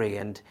angry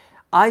and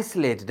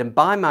isolated and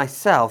by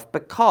myself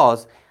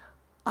because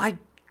I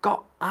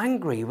got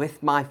angry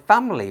with my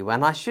family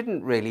when I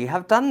shouldn't really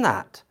have done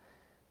that.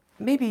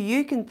 Maybe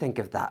you can think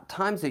of that,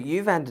 times that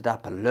you've ended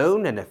up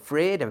alone and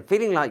afraid and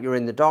feeling like you're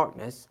in the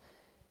darkness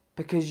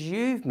because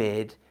you've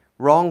made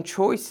wrong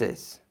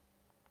choices.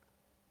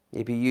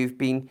 Maybe you've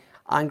been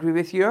angry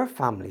with your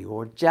family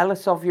or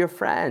jealous of your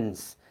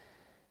friends.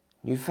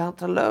 You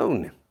felt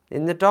alone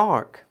in the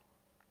dark.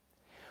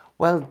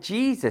 Well,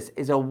 Jesus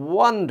is a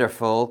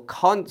wonderful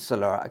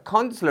counselor. A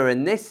counselor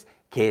in this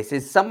case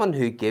is someone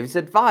who gives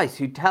advice,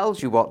 who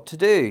tells you what to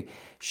do,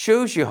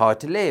 shows you how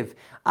to live.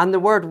 And the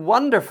word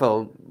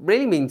wonderful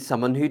really means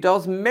someone who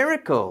does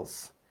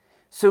miracles.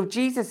 So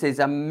Jesus is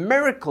a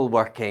miracle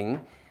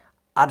working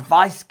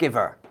advice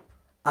giver,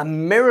 a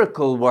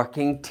miracle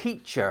working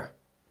teacher.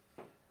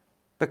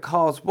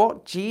 Because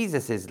what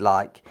Jesus is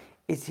like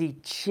is he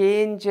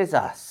changes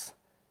us,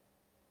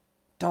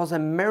 does a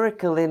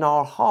miracle in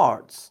our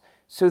hearts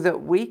so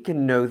that we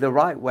can know the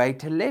right way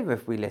to live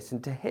if we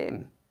listen to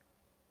him.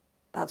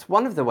 That's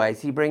one of the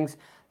ways he brings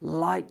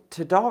light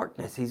to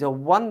darkness. He's a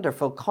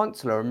wonderful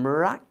counselor, a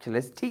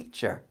miraculous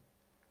teacher.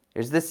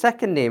 Here's the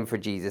second name for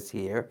Jesus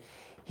here.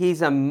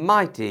 He's a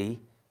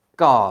mighty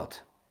God.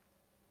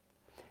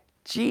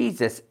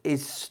 Jesus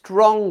is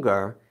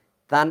stronger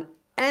than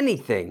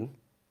anything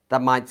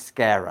that might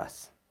scare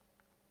us.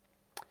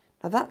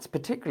 Now that's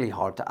particularly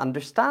hard to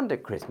understand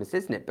at Christmas,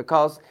 isn't it?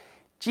 Because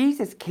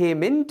Jesus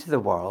came into the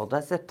world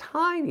as a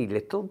tiny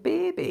little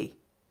baby.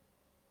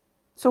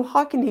 So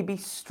how can he be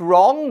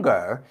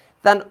stronger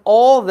than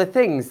all the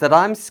things that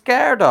I'm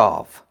scared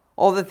of?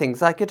 All the things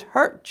that could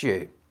hurt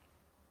you?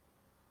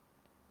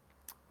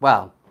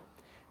 Well,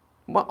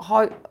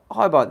 how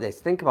about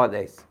this? Think about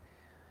this.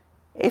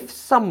 If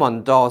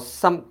someone does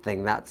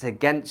something that's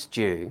against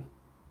you,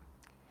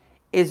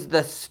 is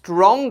the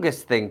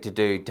strongest thing to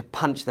do to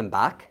punch them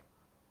back?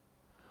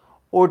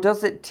 Or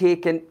does it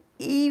take an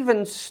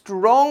even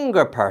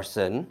stronger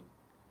person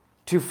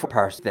to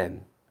force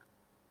them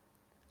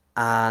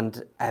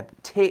and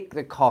take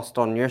the cost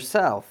on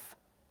yourself?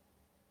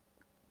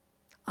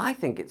 I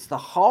think it's the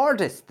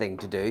hardest thing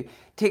to do.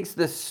 It takes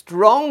the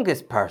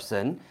strongest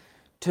person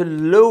to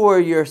lower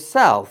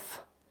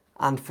yourself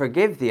and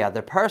forgive the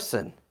other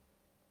person.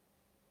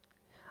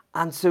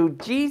 And so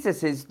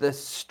Jesus is the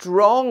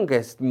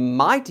strongest,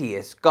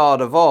 mightiest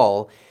God of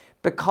all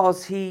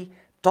because he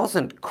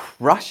doesn't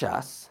crush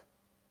us,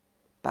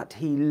 but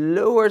he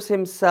lowers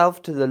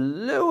himself to the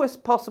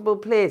lowest possible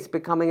place,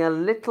 becoming a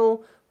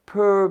little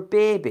poor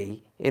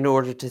baby in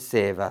order to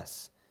save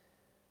us.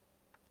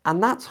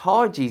 And that's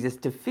how Jesus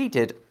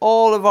defeated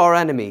all of our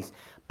enemies,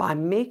 by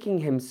making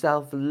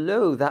himself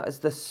low. That is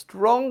the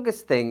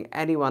strongest thing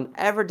anyone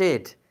ever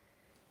did.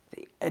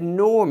 The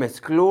enormous,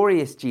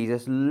 glorious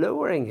Jesus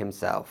lowering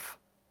himself.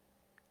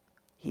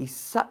 He's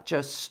such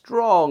a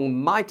strong,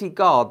 mighty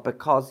God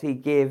because he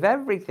gave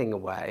everything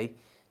away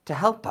to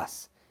help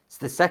us. It's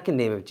the second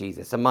name of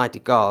Jesus, a mighty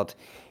God.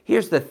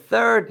 Here's the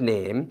third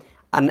name,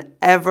 an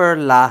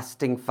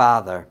everlasting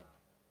Father.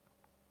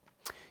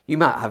 You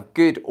might have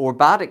good or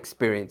bad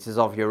experiences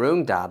of your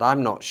own dad,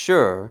 I'm not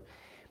sure.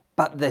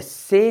 But the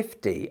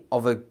safety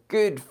of a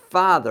good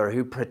father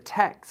who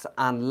protects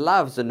and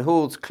loves and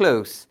holds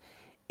close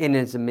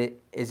is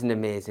an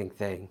amazing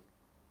thing.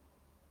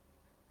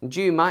 And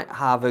you might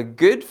have a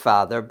good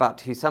father,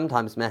 but who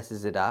sometimes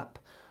messes it up.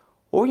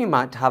 Or you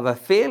might have a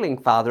failing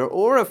father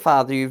or a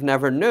father you've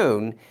never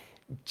known.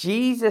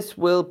 Jesus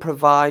will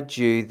provide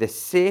you the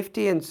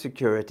safety and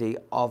security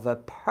of a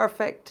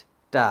perfect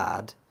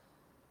dad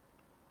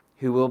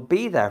who will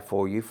be there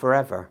for you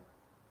forever.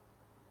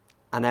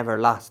 An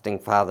everlasting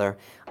Father.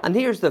 And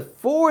here's the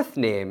fourth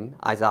name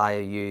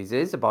Isaiah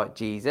uses about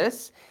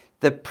Jesus,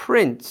 the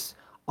Prince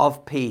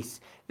of Peace.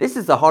 This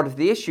is the heart of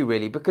the issue,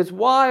 really, because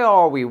why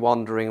are we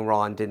wandering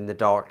around in the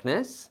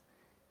darkness?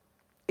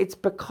 It's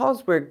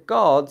because we're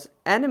God's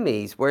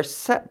enemies. We're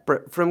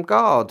separate from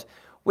God.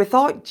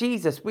 Without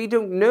Jesus, we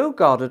don't know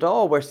God at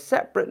all. We're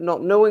separate,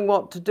 not knowing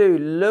what to do,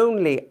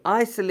 lonely,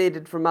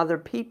 isolated from other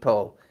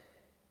people,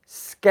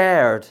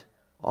 scared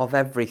of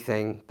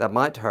everything that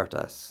might hurt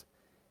us.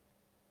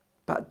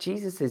 But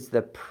Jesus is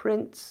the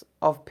Prince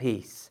of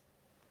Peace.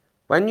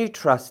 When you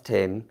trust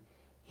him,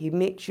 he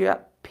makes you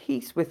at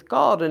peace with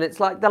God, and it's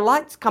like the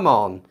lights come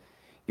on.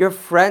 You're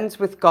friends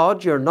with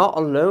God. You're not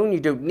alone. You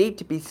don't need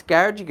to be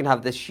scared. You can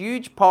have this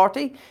huge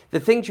party. The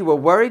things you were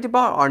worried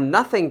about are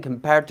nothing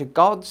compared to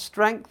God's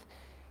strength.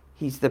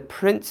 He's the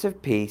Prince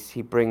of Peace.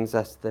 He brings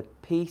us the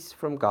peace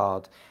from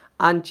God.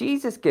 And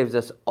Jesus gives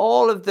us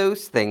all of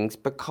those things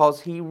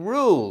because he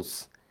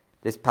rules,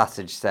 this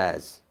passage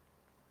says.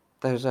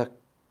 There's a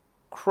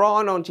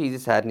crown on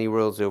Jesus' head and he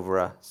rules over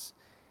us.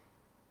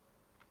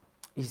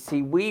 You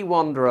see, we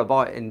wander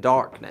about in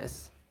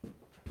darkness.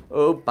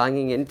 Oh,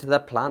 banging into the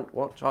plant,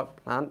 watch out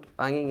plant,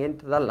 banging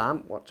into the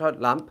lamp, watch out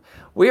lamp.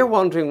 We're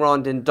wandering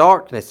around in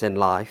darkness in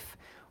life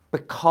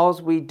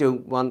because we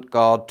don't want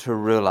God to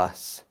rule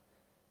us.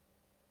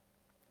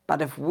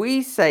 But if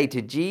we say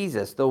to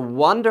Jesus, the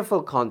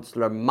wonderful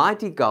Counselor,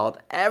 mighty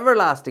God,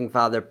 everlasting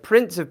Father,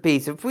 Prince of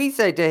Peace, if we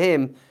say to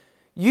him,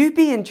 you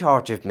be in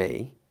charge of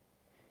me,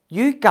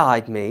 you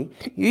guide me,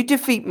 you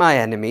defeat my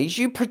enemies,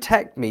 you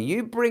protect me,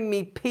 you bring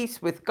me peace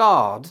with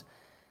God,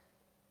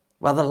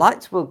 well, the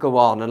lights will go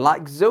on, and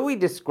like Zoe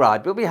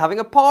described, we'll be having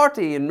a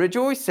party and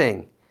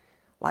rejoicing.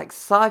 Like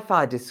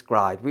Sci-Fi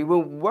described, we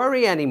won't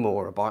worry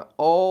anymore about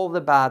all the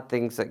bad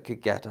things that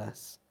could get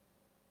us.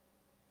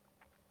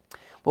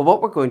 Well,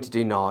 what we're going to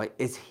do now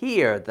is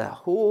hear the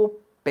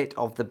whole bit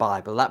of the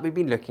Bible that we've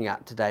been looking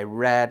at today,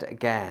 read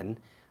again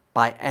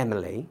by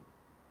Emily.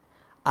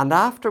 And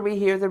after we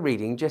hear the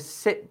reading,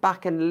 just sit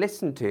back and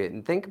listen to it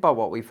and think about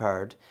what we've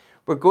heard.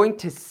 We're going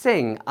to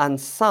sing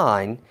and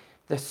sign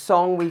the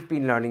song we've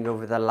been learning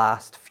over the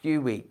last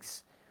few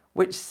weeks,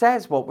 which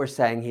says what we're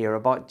saying here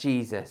about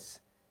Jesus,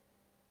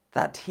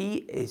 that he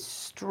is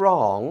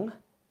strong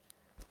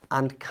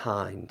and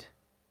kind.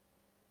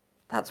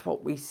 That's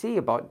what we see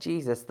about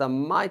Jesus, the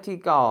mighty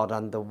God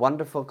and the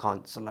wonderful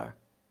Counselor.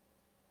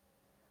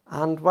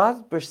 And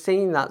while we're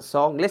singing that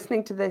song,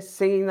 listening to this,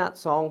 singing that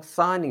song,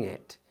 signing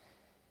it,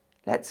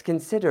 let's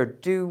consider,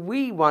 do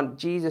we want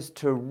Jesus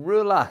to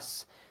rule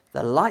us,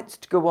 the lights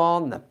to go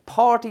on, the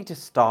party to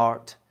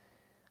start,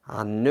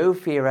 and no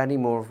fear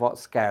anymore of what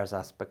scares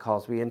us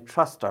because we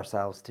entrust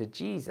ourselves to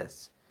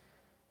Jesus,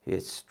 who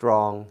is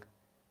strong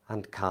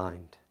and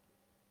kind.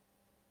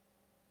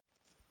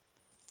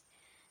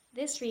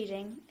 This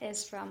reading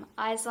is from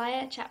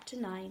Isaiah chapter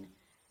 9,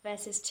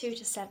 verses 2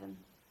 to 7.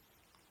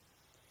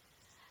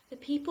 The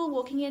people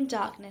walking in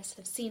darkness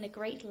have seen a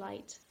great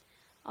light.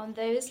 On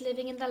those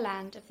living in the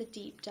land of the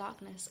deep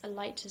darkness, a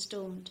light has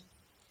dawned.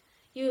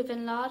 You have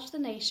enlarged the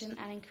nation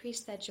and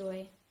increased their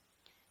joy.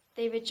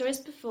 They rejoice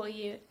before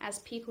you as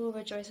people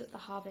rejoice at the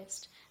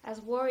harvest,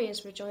 as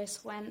warriors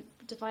rejoice when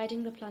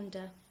dividing the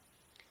plunder.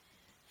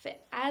 For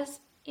as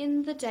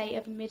in the day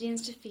of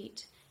Midian's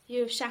defeat,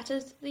 you have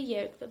shattered the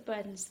yoke that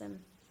burdens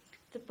them,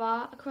 the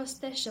bar across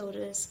their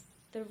shoulders,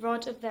 the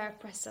rod of their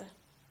oppressor.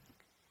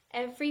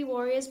 Every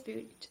warrior's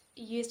boot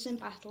used in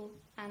battle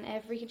and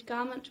every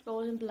garment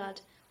rolled in blood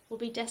will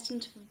be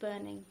destined for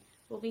burning,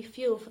 will be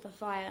fuel for the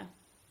fire.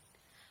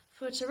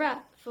 For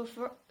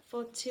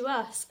to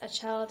us a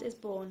child is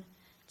born,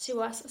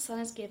 to us a son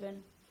is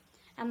given,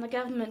 and the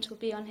government will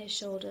be on his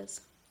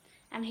shoulders.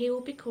 And he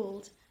will be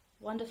called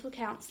Wonderful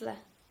Counselor,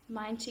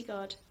 Mighty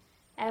God,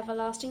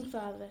 Everlasting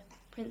Father,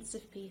 Prince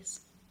of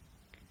Peace.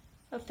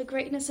 Of the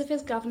greatness of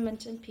his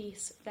government and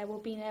peace there will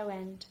be no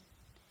end.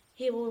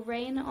 He will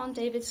reign on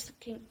David's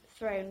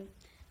throne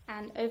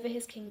and over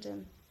his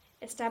kingdom,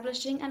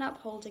 establishing and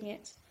upholding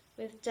it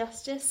with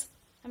justice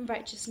and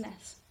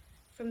righteousness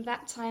from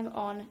that time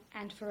on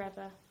and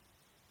forever.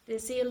 The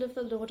zeal of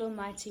the Lord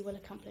Almighty will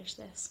accomplish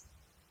this.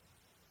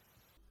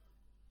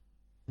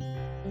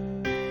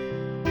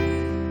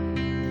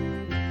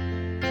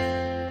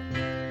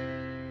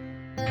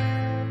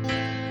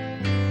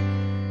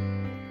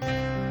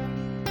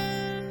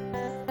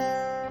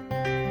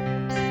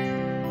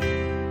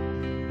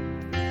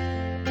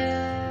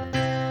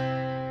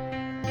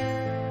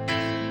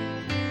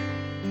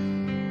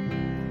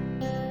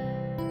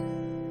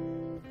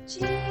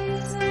 Jesus.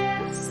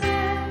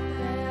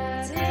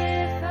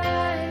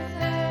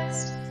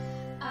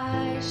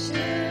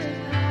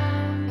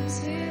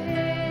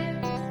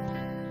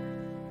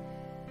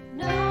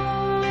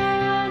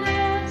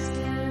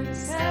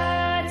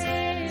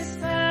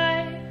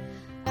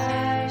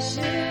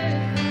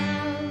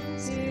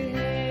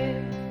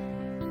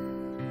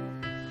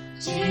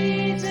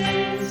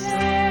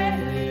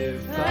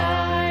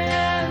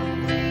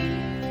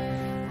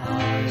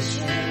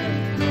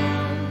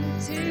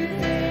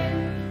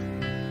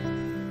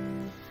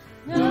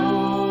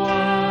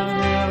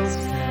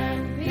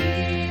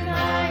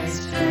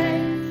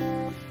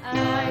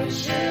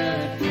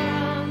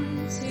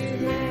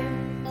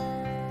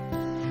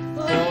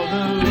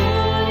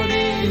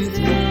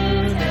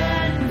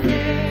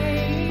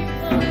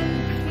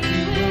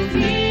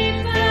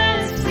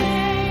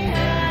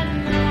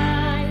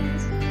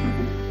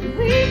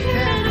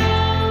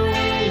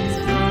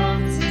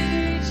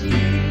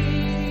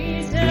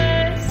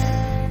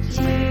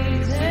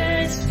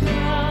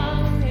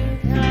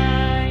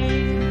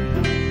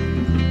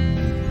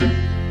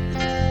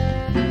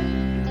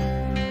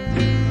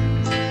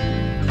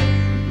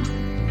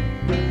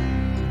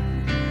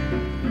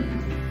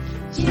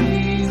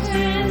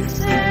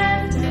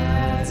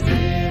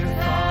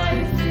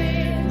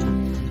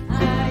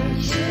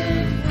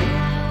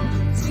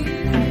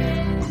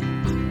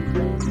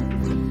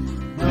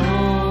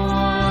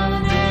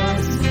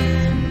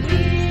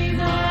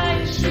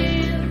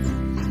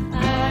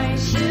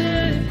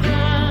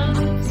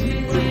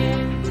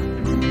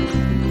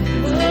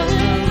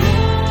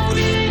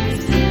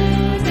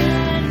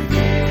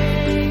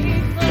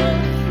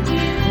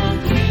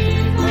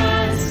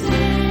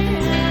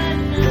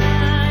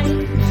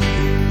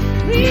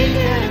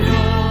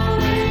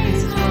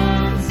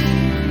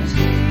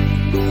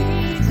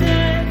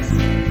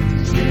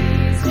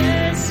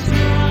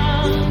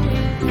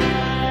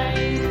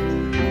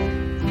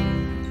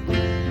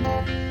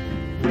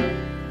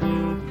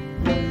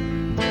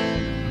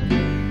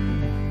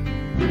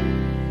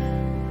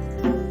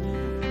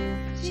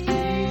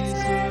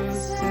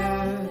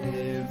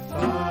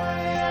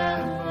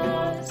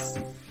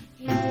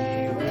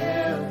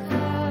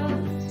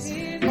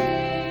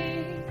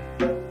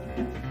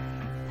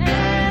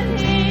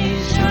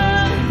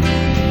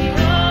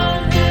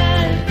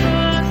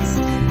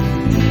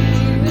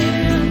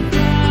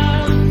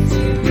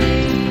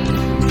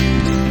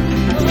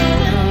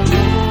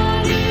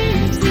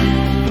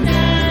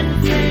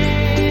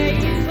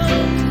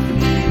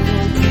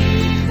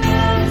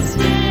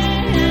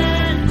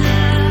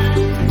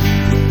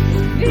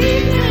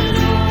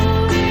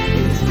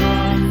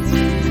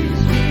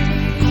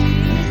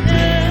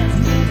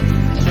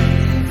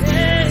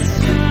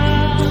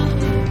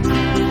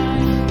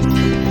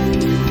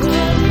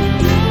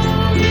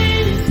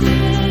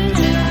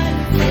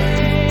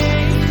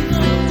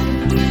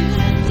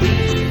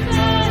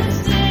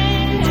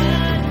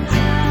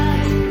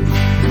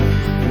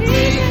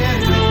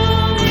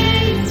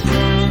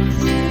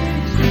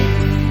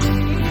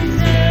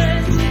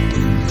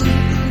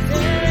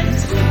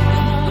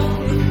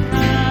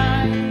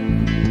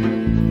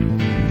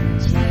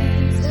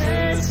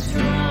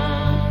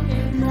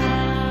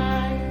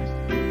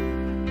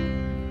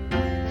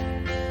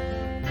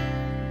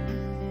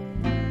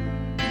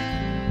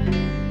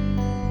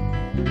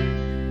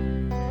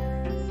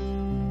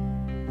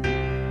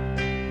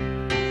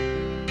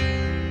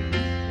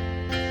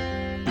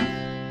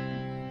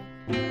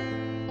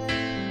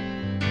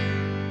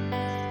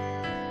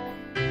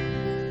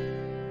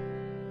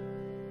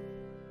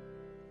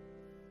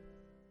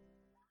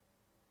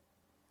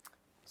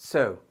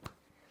 So,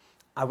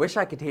 I wish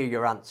I could hear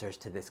your answers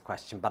to this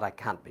question, but I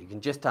can't. But you can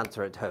just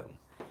answer at home.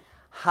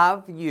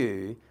 Have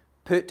you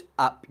put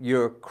up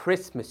your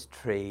Christmas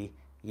tree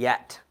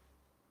yet?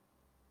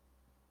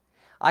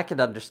 I can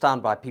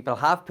understand why people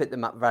have put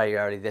them up very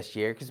early this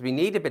year, because we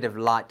need a bit of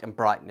light and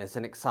brightness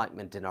and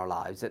excitement in our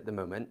lives at the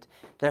moment.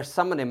 There's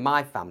someone in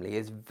my family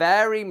is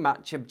very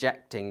much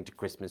objecting to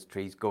Christmas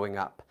trees going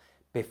up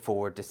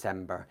before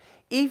December.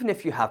 Even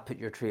if you have put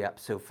your tree up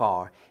so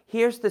far,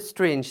 here's the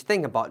strange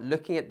thing about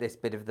looking at this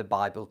bit of the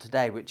Bible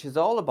today, which is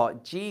all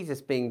about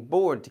Jesus being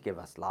born to give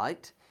us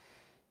light,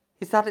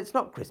 is that it's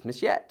not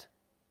Christmas yet.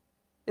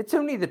 It's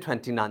only the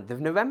 29th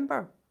of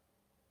November.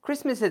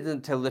 Christmas isn't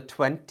until the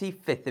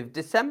 25th of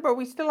December.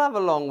 We still have a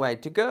long way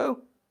to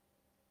go.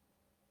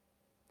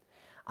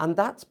 And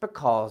that's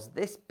because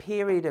this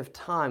period of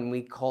time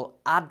we call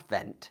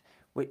Advent,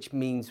 which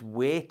means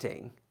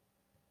waiting,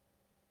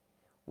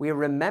 we're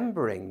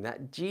remembering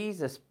that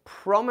Jesus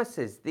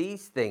promises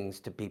these things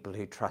to people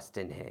who trust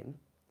in him.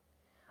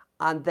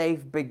 And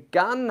they've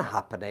begun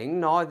happening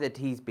now that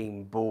he's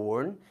been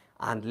born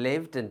and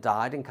lived and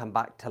died and come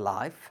back to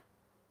life.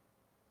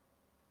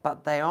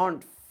 But they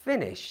aren't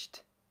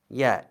finished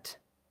yet.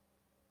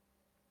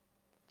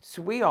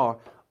 So we are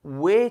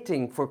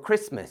waiting for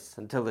Christmas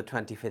until the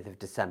 25th of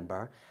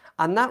December.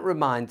 And that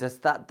reminds us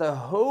that the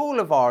whole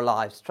of our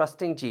lives,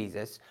 trusting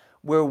Jesus,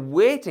 we're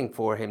waiting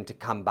for him to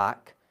come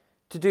back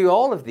to do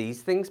all of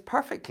these things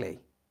perfectly.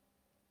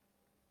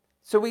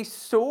 So we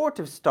sort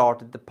of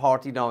started the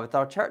party now with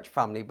our church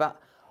family,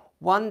 but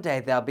one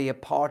day there'll be a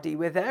party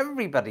with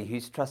everybody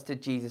who's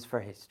trusted Jesus for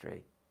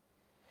history.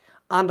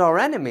 And our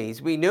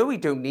enemies, we know we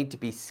don't need to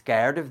be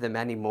scared of them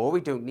anymore.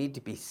 We don't need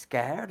to be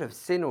scared of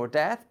sin or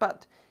death,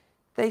 but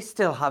they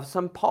still have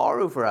some power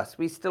over us.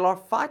 We still are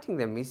fighting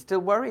them. We still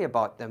worry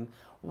about them.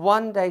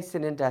 One day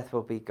sin and death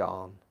will be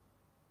gone.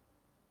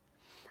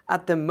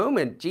 At the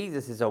moment,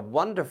 Jesus is a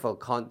wonderful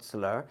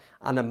counselor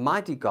and a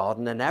mighty God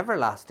and an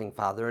everlasting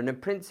Father and a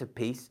Prince of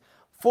Peace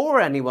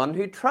for anyone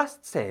who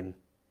trusts him.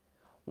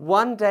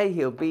 One day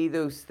he'll be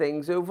those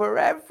things over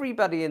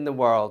everybody in the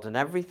world and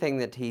everything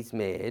that he's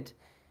made.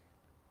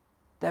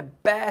 The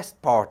best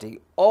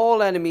party,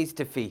 all enemies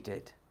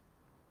defeated.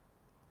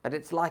 But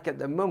it's like at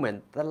the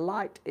moment, the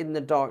light in the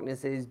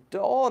darkness is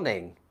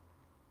dawning,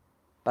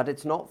 but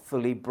it's not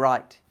fully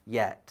bright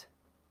yet.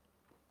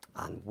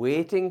 And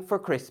waiting for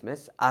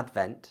Christmas,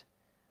 Advent,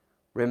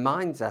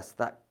 reminds us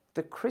that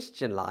the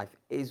Christian life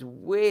is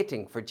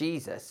waiting for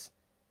Jesus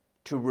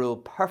to rule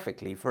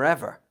perfectly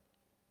forever.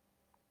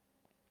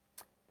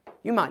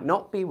 You might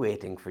not be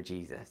waiting for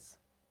Jesus.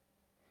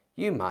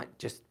 You might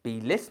just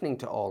be listening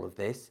to all of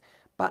this,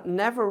 but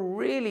never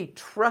really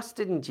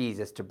trusted in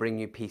Jesus to bring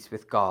you peace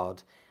with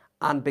God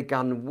and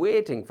begun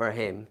waiting for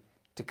him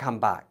to come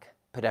back,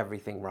 put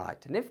everything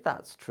right. And if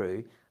that's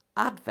true,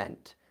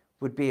 Advent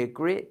would be a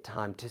great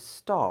time to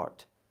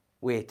start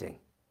waiting.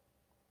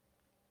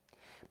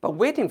 But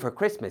waiting for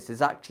Christmas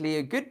is actually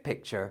a good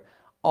picture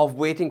of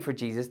waiting for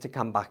Jesus to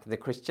come back in the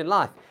Christian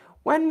life.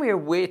 When we're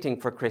waiting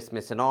for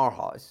Christmas in our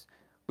house,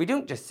 we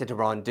don't just sit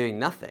around doing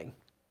nothing.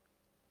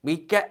 We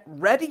get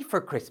ready for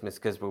Christmas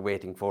because we're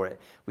waiting for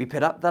it. We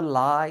put up the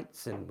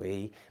lights and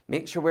we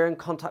make sure we're in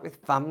contact with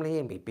family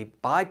and we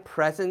buy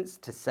presents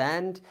to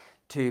send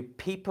to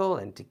people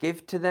and to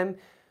give to them.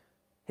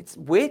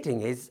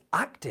 Waiting is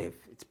active.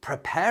 It's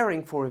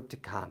preparing for him to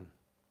come.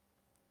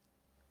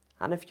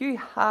 And if you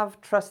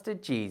have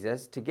trusted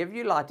Jesus to give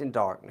you light in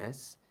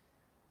darkness,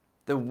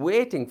 the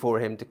waiting for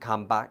him to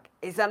come back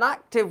is an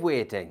active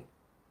waiting,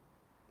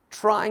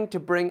 trying to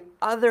bring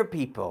other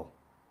people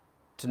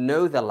to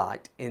know the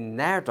light in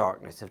their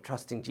darkness of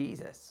trusting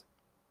Jesus.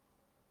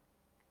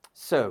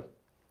 So,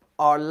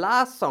 our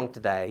last song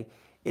today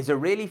is a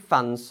really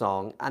fun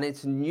song and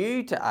it's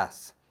new to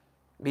us.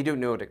 We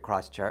don't know it at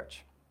Christ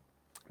Church,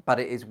 but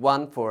it is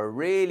one for a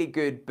really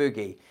good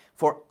boogie,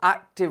 for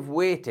active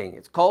waiting.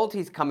 It's called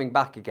He's Coming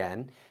Back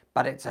Again,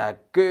 but it's a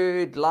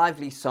good,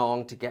 lively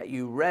song to get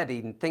you ready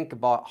and think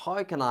about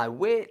how can I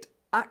wait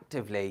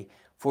actively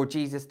for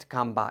Jesus to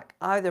come back,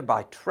 either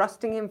by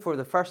trusting him for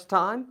the first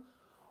time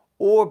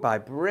or by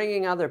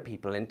bringing other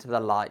people into the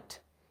light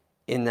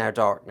in their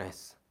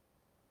darkness.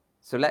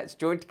 So let's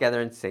join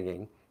together in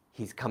singing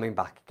He's Coming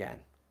Back Again.